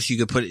mean, I guess you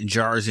could put it in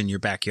jars in your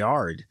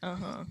backyard.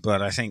 Uh-huh.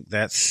 But I think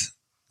I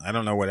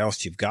don't know what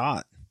else you've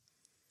got.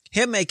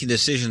 Him making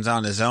decisions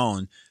on his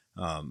own,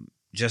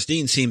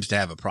 Justine seems to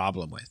have a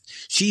problem with.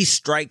 She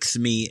strikes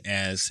me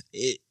as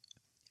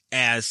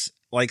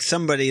like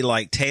somebody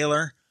like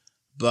Taylor,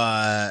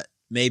 but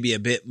maybe a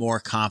bit more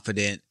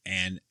confident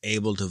and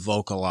able to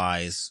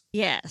vocalize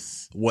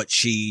what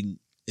she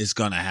is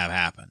going to have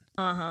happen.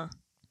 Uh-huh.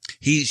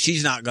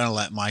 She's not going to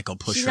let Michael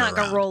push her around. She's not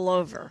going to roll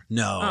over.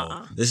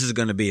 No. This is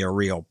going to be a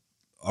real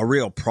a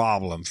real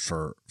problem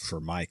for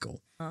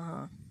Michael.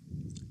 Uh-huh.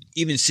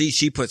 Even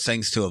she puts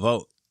things to a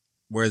vote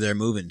where they're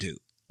moving to.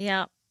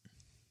 Yeah.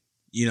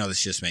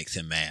 This just makes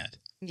him mad.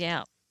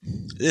 Yeah.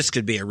 This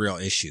could be a real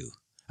issue.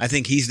 I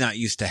think he's not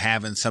used to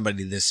having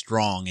somebody this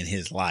strong in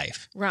his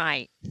life.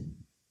 Right.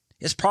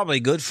 It's probably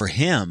good for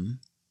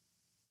him,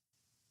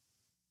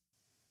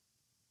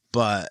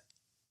 but...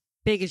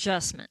 Big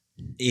adjustment.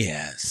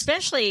 Yes.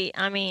 Especially,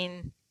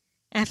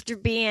 after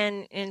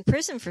being in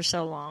prison for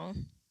so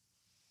long,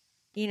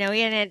 he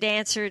hadn't had to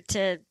answer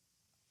to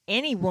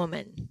any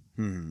woman.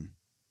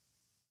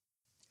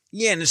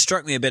 Yeah, and it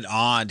struck me a bit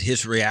odd,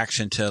 his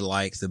reaction to,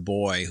 the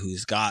boy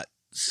who's got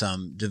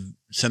some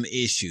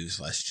issues,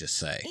 let's just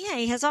say. Yeah,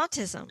 he has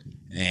autism.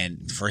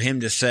 And for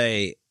him to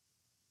say,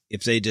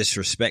 if they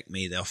disrespect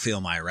me, they'll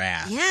feel my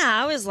wrath.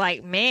 Yeah, I was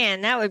like,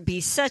 man, that would be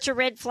such a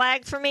red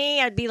flag for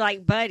me. I'd be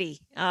like, buddy,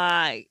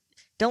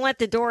 don't let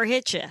the door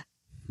hit you.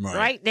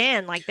 Right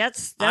then.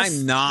 That's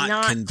I'm not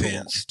cool.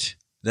 convinced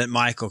that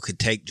Michael could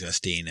take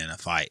Justine in a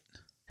fight.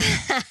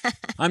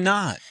 I'm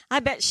not. I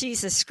bet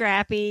she's a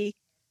scrappy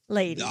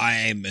lady.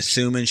 I'm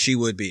assuming she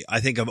would be. I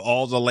think of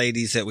all the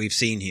ladies that we've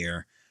seen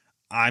here,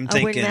 I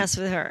wouldn't mess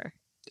with her.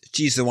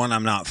 She's the one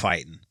I'm not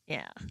fighting.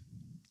 Yeah.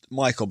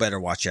 Michael better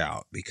watch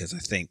out because I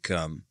think,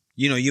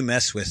 you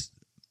mess with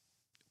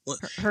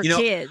her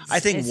kids. I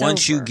think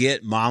once you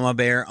get Mama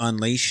Bear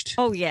unleashed.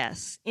 Oh,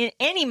 yes.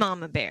 Any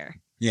Mama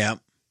Bear. Yeah.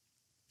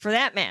 For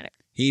that matter.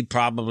 He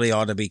probably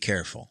ought to be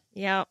careful.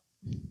 Yep.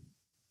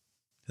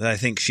 I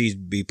think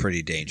she'd be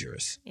pretty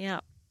dangerous.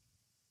 Yep.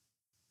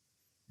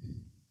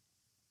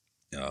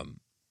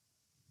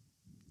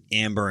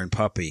 Amber and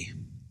Puppy.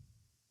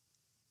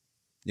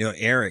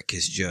 Eric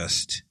is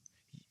just...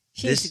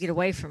 She needs to get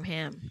away from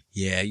him.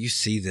 Yeah, you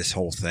see this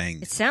whole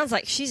thing. It sounds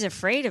like she's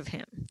afraid of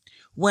him.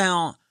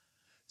 Well,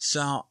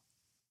 so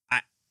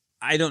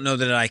I don't know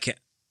that I can...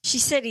 She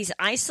said he's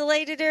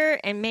isolated her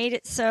and made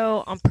it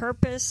so on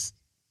purpose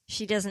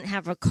she doesn't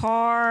have a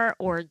car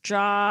or a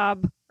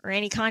job or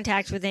any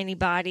contact with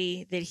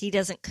anybody that he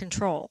doesn't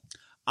control.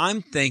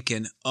 I'm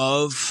thinking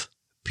of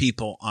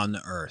people on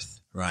the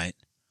earth, right?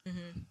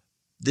 Mm-hmm.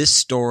 This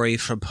story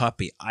from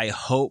Puppy, I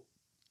hope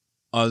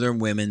other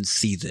women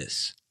see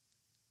this.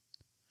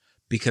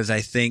 Because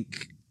I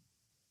think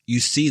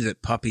you see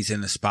that Puppy's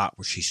in a spot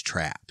where she's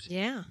trapped.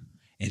 Yeah.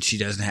 And she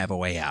doesn't have a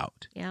way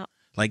out. Yeah.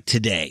 Like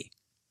today.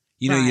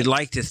 Right. You'd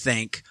like to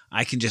think,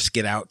 I can just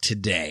get out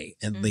today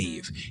and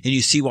leave. And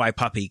you see why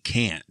Puppy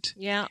can't.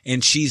 Yeah.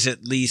 And she's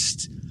at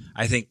least,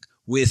 I think,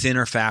 within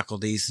her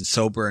faculties and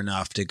sober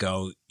enough to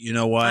go, you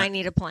know what? I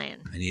need a plan.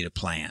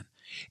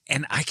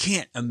 And I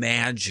can't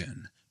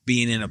imagine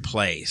being in a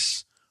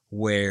place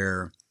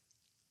where...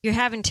 You're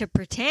having to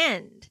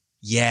pretend.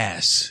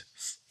 Yes.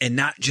 And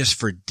not just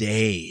for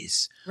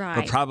days, right.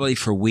 but probably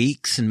for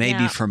weeks and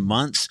maybe for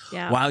months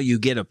while you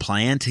get a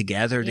plan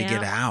together to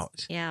get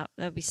out. Yeah,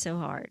 that'd be so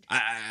hard.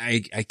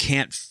 I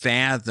can't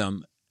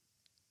fathom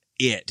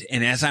it.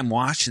 And as I'm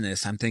watching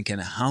this, I'm thinking,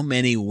 how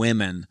many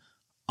women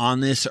on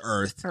this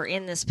earth are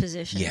in this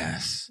position?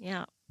 Yes.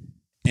 Yeah.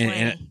 Too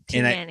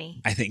many.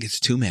 I think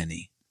it's too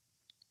many.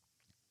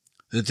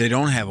 That they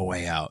don't have a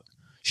way out.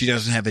 She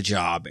doesn't have a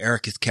job.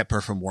 Eric has kept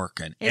her from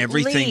working. At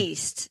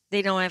least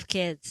they don't have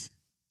kids.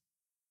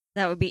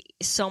 That would be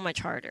so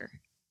much harder.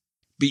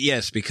 But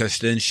yes, because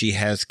then she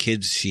has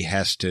kids she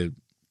has to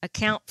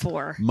account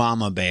for.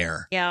 Mama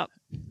Bear. Yep.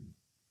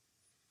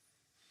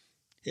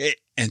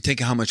 And think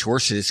of how much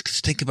worse it is.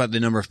 Because think about the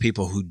number of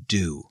people who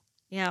do.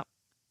 Yep.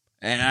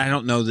 And I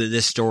don't know that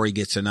this story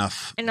gets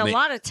enough. And a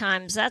lot of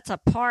times that's a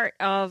part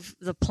of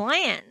the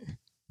plan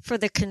for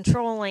the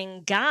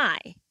controlling guy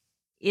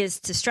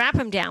is to strap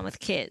him down with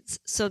kids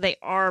so they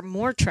are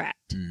more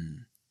trapped.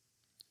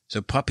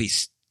 So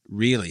Puppy's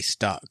really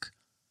stuck.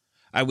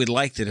 I would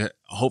like that,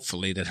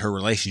 hopefully, that her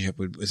relationship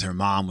with her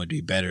mom would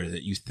be better,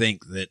 that you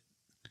think that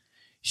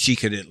she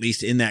could at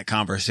least in that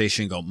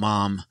conversation go,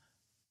 Mom,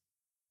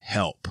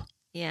 help.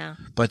 Yeah.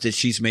 But that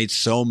she's made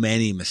so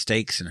many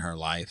mistakes in her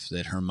life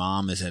that her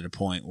mom is at a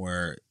point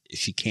where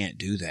she can't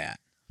do that.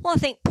 Well, I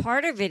think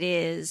part of it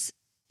is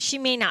she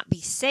may not be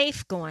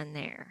safe going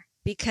there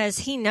because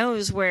he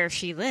knows where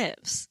she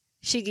lives.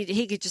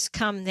 He could just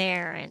come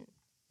there and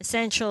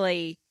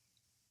essentially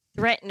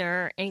threaten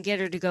her and get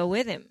her to go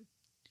with him.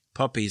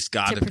 Puppy's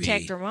got to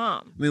protect her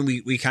mom. I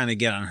mean, we kind of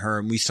get on her,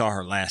 and we saw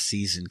her last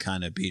season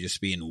kind of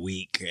being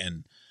weak,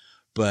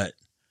 but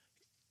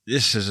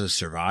this is a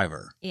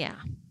survivor. Yeah.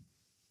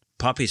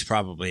 Puppy's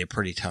probably a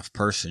pretty tough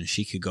person.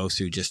 She could go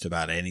through just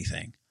about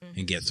anything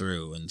and get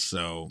through, and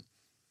so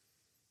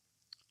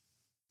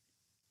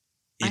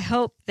I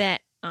hope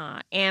that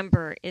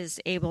Amber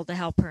is able to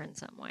help her in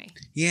some way.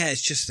 Yeah,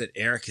 it's just that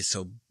Eric is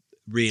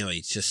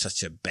just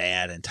such a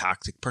bad and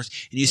toxic person,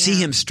 and you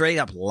see him straight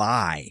up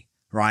lie.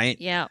 Right?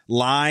 Yeah.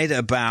 Lied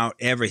about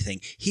everything.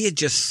 He had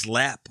just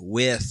slept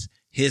with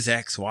his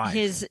ex-wife.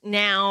 His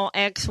now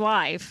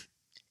ex-wife.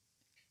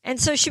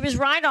 And so she was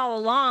right all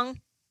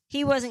along.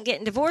 He wasn't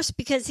getting divorced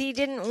because he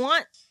didn't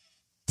want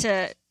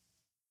to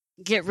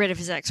get rid of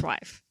his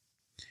ex-wife.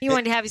 He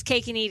wanted to have his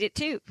cake and eat it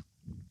too.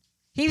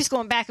 He was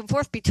going back and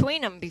forth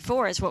between them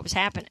before is what was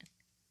happening.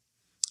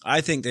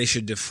 I think they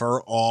should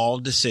defer all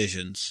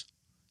decisions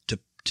to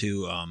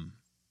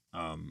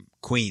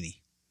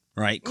Queenie,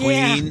 right?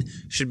 Queen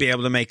should be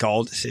able to make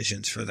all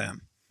decisions for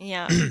them.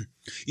 Yeah.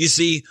 You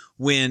see,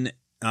 when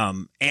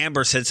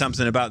Amber said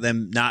something about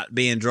them not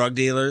being drug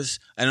dealers,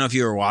 I don't know if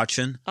you were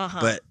watching,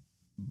 but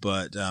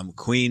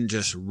Queen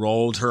just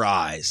rolled her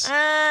eyes.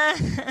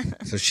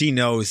 So she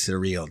knows the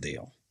real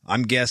deal.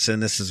 I'm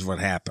guessing this is what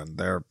happened.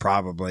 They're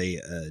probably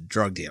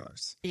drug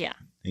dealers. Yeah.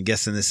 I'm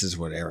guessing this is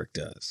what Eric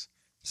does.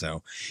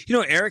 So,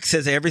 Eric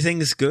says everything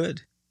is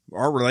good.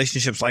 Our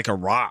relationship's like a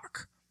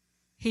rock.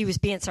 He was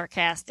being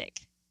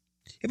sarcastic.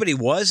 Yeah, but he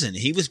wasn't.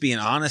 He was being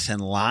honest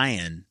and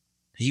lying.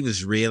 He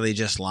was really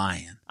just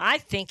lying. I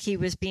think he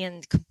was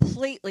being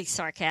completely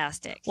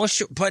sarcastic. Well,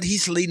 sure, but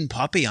he's leading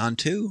Puppy on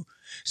too.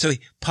 So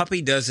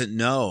Puppy doesn't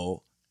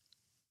know.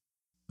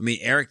 I mean,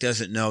 Eric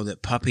doesn't know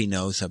that Puppy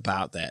knows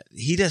about that.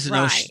 He doesn't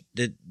know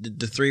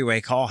the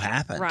three-way call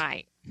happened.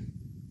 Right.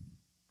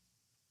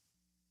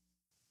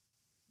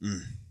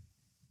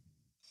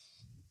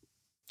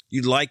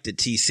 You'd like that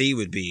TC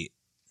would be,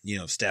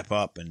 step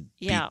up and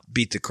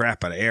beat the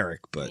crap out of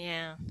Eric. But,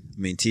 I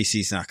mean,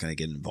 TC's not going to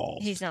get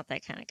involved. He's not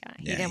that kind of guy.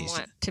 He doesn't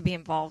want to be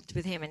involved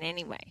with him in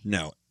any way.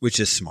 No,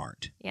 which is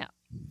smart. Yeah.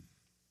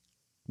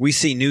 We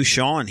see new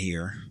Sean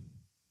here.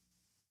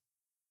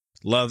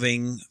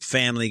 Loving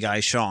family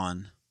guy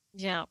Sean.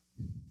 Yeah.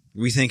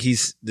 We think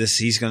he's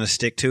going to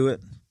stick to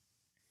it?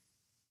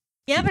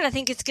 Yeah, but I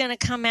think it's going to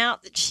come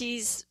out that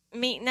she's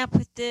meeting up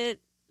with the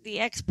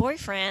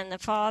ex-boyfriend, the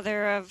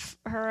father of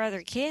her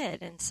other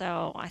kid. And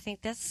so I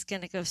think that's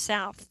going to go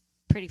south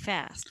pretty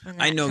fast.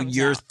 I know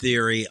your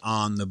theory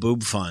on the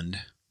boob fund.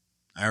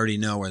 I already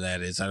know where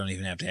that is. I don't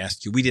even have to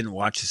ask you. We didn't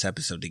watch this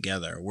episode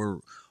together.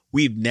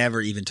 We've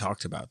never even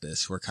talked about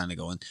this. We're kind of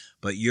going.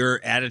 But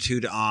your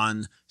attitude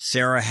on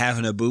Sarah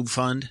having a boob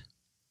fund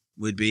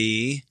would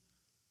be?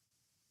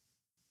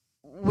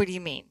 What do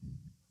you mean?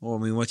 Well, I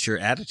mean, what's your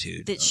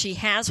attitude? That she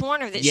has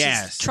one or that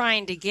she's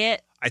trying to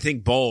get? I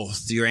think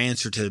both. Your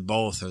answer to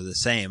both are the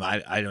same.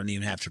 I don't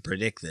even have to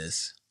predict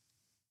this.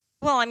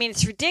 Well, I mean,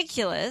 it's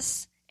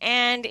ridiculous.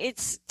 And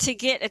it's to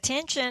get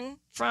attention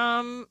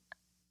from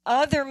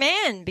other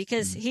men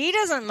because he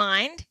doesn't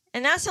mind.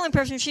 And that's the only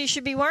person she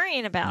should be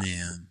worrying about.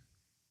 Yeah.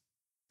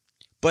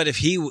 But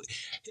if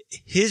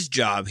his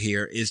job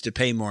here is to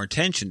pay more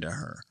attention to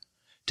her,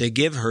 to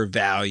give her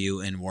value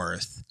and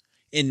worth,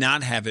 and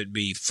not have it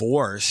be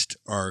forced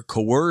or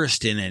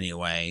coerced in any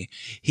way,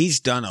 he's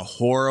done a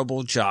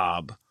horrible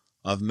job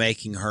of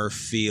making her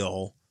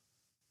feel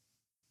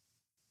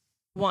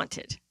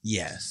wanted.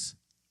 Yes.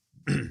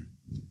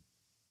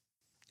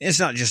 It's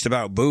not just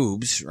about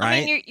boobs,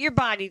 right? I mean, your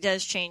body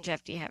does change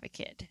after you have a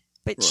kid.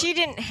 But she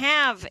didn't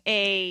have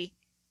a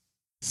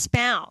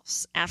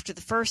spouse after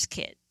the first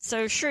kid.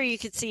 So sure, you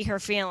could see her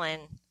feeling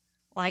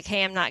like,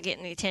 hey, I'm not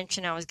getting the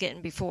attention I was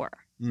getting before.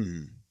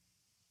 Mm-hmm.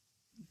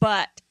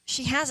 But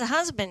she has a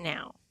husband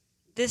now.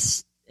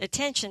 This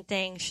attention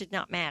thing should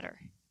not matter.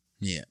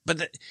 Yeah.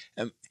 But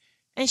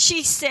and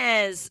she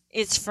says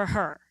it's for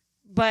her.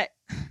 But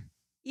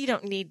you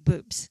don't need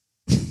boobs.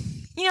 You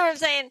know what I'm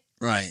saying?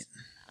 Right.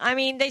 I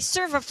mean, they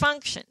serve a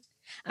function.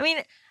 I mean,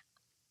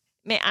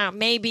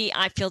 maybe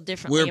I feel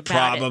differently about it.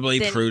 We're probably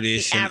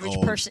prudish the and average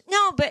old. person.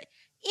 No, but,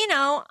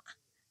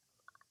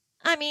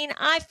 I mean,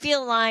 I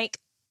feel like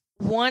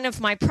one of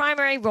my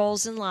primary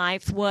roles in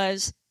life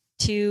was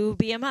to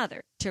be a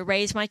mother, to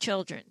raise my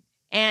children.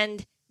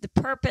 And the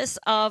purpose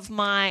of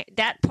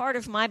that part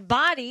of my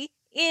body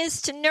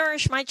is to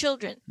nourish my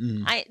children.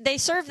 Mm. They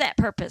serve that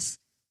purpose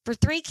for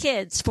 3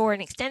 kids for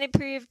an extended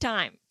period of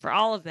time, for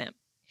all of them.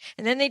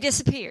 And then they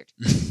disappeared.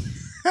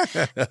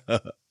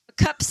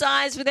 Cup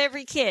size with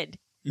every kid.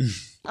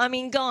 I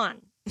mean,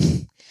 gone.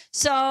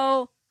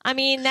 So, I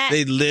mean, that...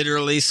 They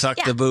literally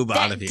sucked the boob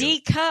out of you. That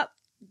D-cup,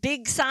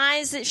 big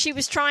size that she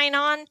was trying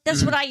on,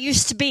 that's what I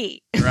used to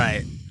be.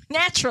 Right.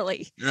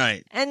 Naturally.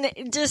 Right. And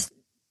it just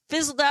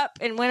fizzled up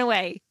and went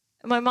away.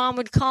 My mom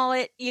would call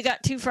it, you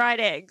got 2 fried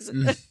eggs.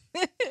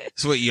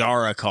 That's what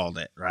Yara called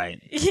it,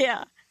 right?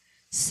 Yeah.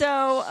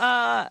 So,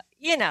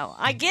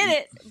 I get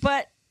it,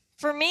 but...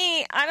 For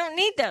me, I don't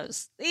need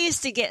those. They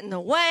used to get in the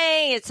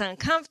way. It's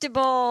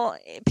uncomfortable.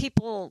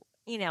 People,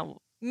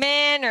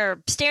 men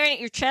are staring at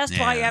your chest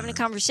while you're having a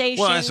conversation.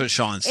 Well, that's what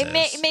Sean says.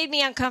 It made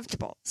me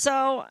uncomfortable.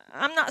 So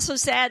I'm not so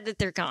sad that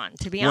they're gone,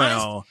 to be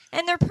honest.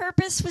 And their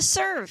purpose was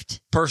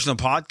served. Personal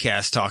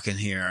podcast talking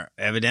here.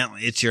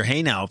 Evidently, it's your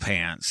hey now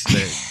pants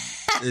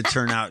that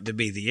turn out to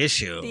be the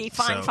issue. The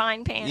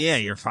fine pants. Yeah,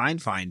 your fine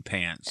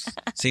pants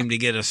seem to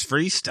get us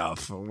free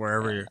stuff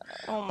wherever.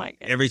 Oh my god!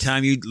 Every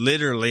time you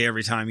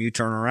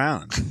turn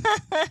around.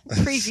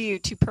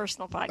 Preview to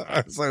personal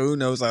podcast. So who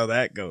knows how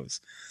that goes?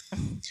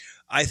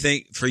 I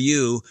think for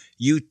you,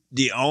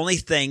 the only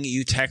thing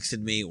you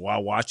texted me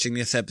while watching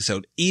this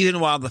episode, even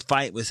while the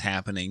fight was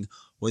happening,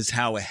 was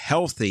how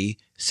healthy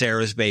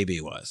Sarah's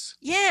baby was.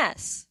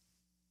 Yes.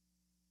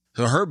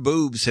 So her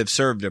boobs have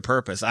served a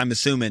purpose. I'm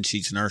assuming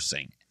she's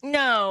nursing.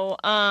 No,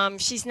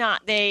 she's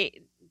not.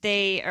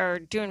 they are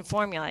doing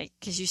formula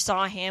because you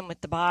saw him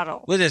with the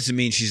bottle. Well, that doesn't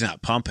mean she's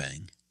not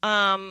pumping.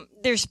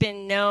 There's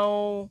been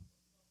no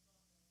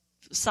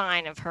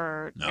sign of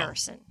her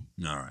nursing.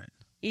 All right.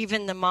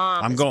 Even the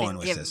mom I'm has going been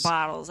with giving this.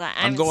 bottles.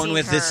 I'm going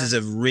with this is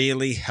a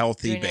really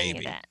healthy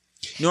baby.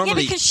 Normally, yeah,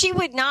 because she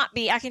would not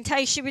be. I can tell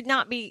you, she would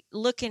not be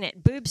looking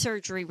at boob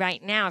surgery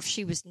right now if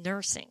she was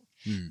nursing.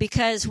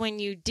 Because when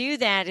you do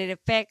that, it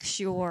affects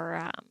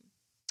your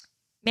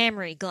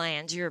mammary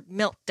glands, your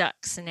milk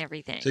ducts, and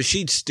everything. So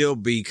she'd still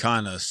be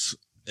kind of.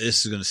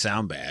 This is going to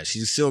sound bad.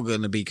 She's still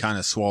going to be kind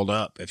of swelled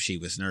up if she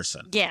was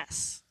nursing.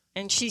 Yes,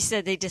 and she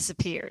said they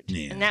disappeared,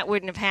 and that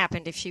wouldn't have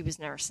happened if she was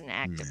nursing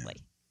actively.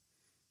 Yeah.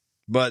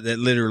 But that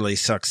literally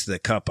sucks the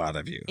cup out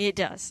of you. It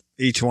does.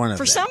 Each one of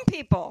them. For some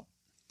people.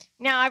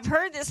 Now, I've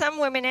heard that some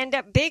women end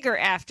up bigger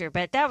after,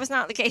 but that was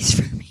not the case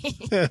for me.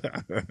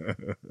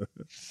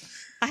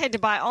 I had to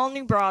buy all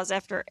new bras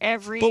after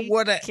every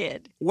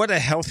kid. What a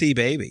healthy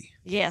baby.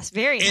 Yes,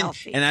 very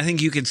healthy. And I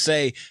think you can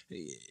say,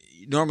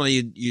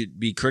 normally you'd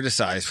be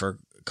criticized for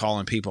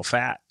calling people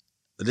fat.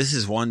 But this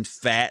is one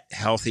fat,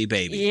 healthy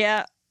baby.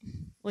 Yeah.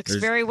 Looks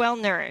very well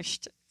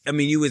nourished. I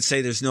mean, you would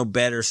say there's no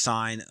better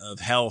sign of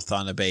health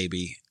on a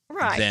baby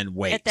than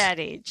weight. At that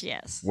age,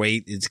 yes.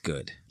 Weight is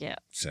good. Yeah.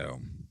 So,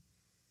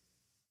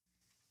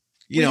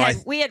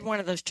 we had one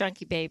of those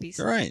chunky babies.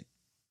 Right.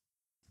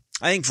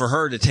 I think for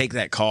her to take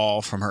that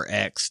call from her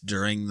ex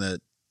during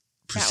the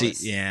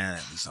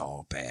that was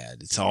all bad.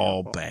 It's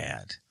all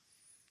bad.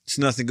 It's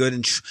nothing good.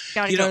 And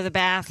got to go to the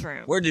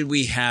bathroom. Where did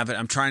we have it?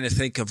 I'm trying to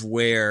think of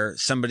where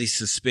somebody's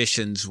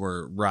suspicions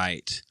were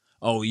right.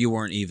 Oh, you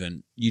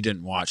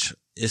didn't watch.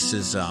 This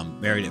is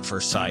Married at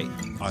First Sight,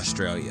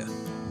 Australia,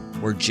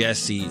 where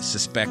Jesse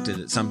suspected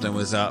that something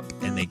was up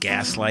and they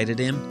gaslighted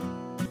him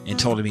and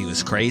told him he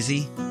was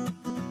crazy.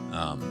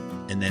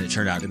 And then it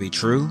turned out to be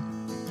true.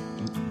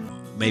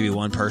 Maybe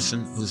one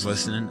person who's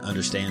listening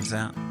understands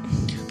that.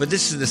 But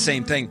this is the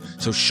same thing.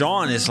 So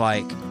Sean is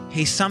like,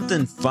 hey,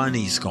 something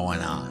funny's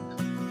going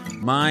on.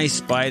 My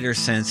spider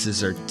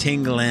senses are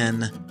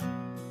tingling.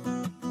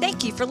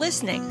 Thank you for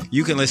listening.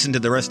 You can listen to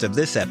the rest of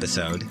this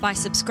episode by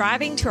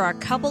subscribing to our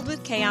Coupled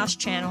with Chaos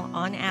channel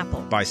on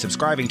Apple, by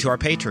subscribing to our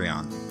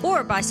Patreon,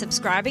 or by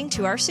subscribing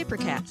to our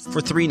Supercast for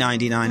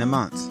 $3.99 a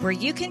month, where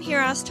you can hear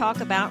us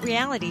talk about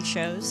reality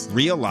shows,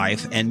 real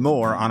life, and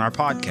more on our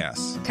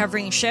podcasts,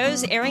 covering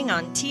shows airing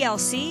on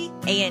TLC,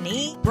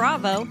 A&E,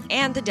 Bravo,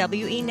 and the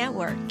WE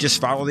Network. Just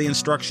follow the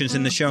instructions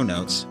in the show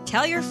notes.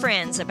 Tell your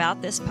friends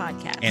about this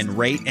podcast. And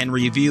rate and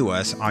review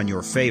us on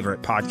your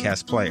favorite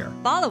podcast player.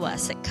 Follow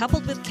us at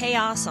Coupled with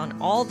Chaos on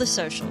all the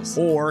socials.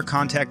 Or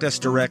contact us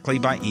directly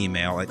by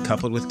email at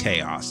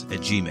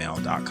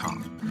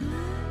coupledwithchaos@gmail.com.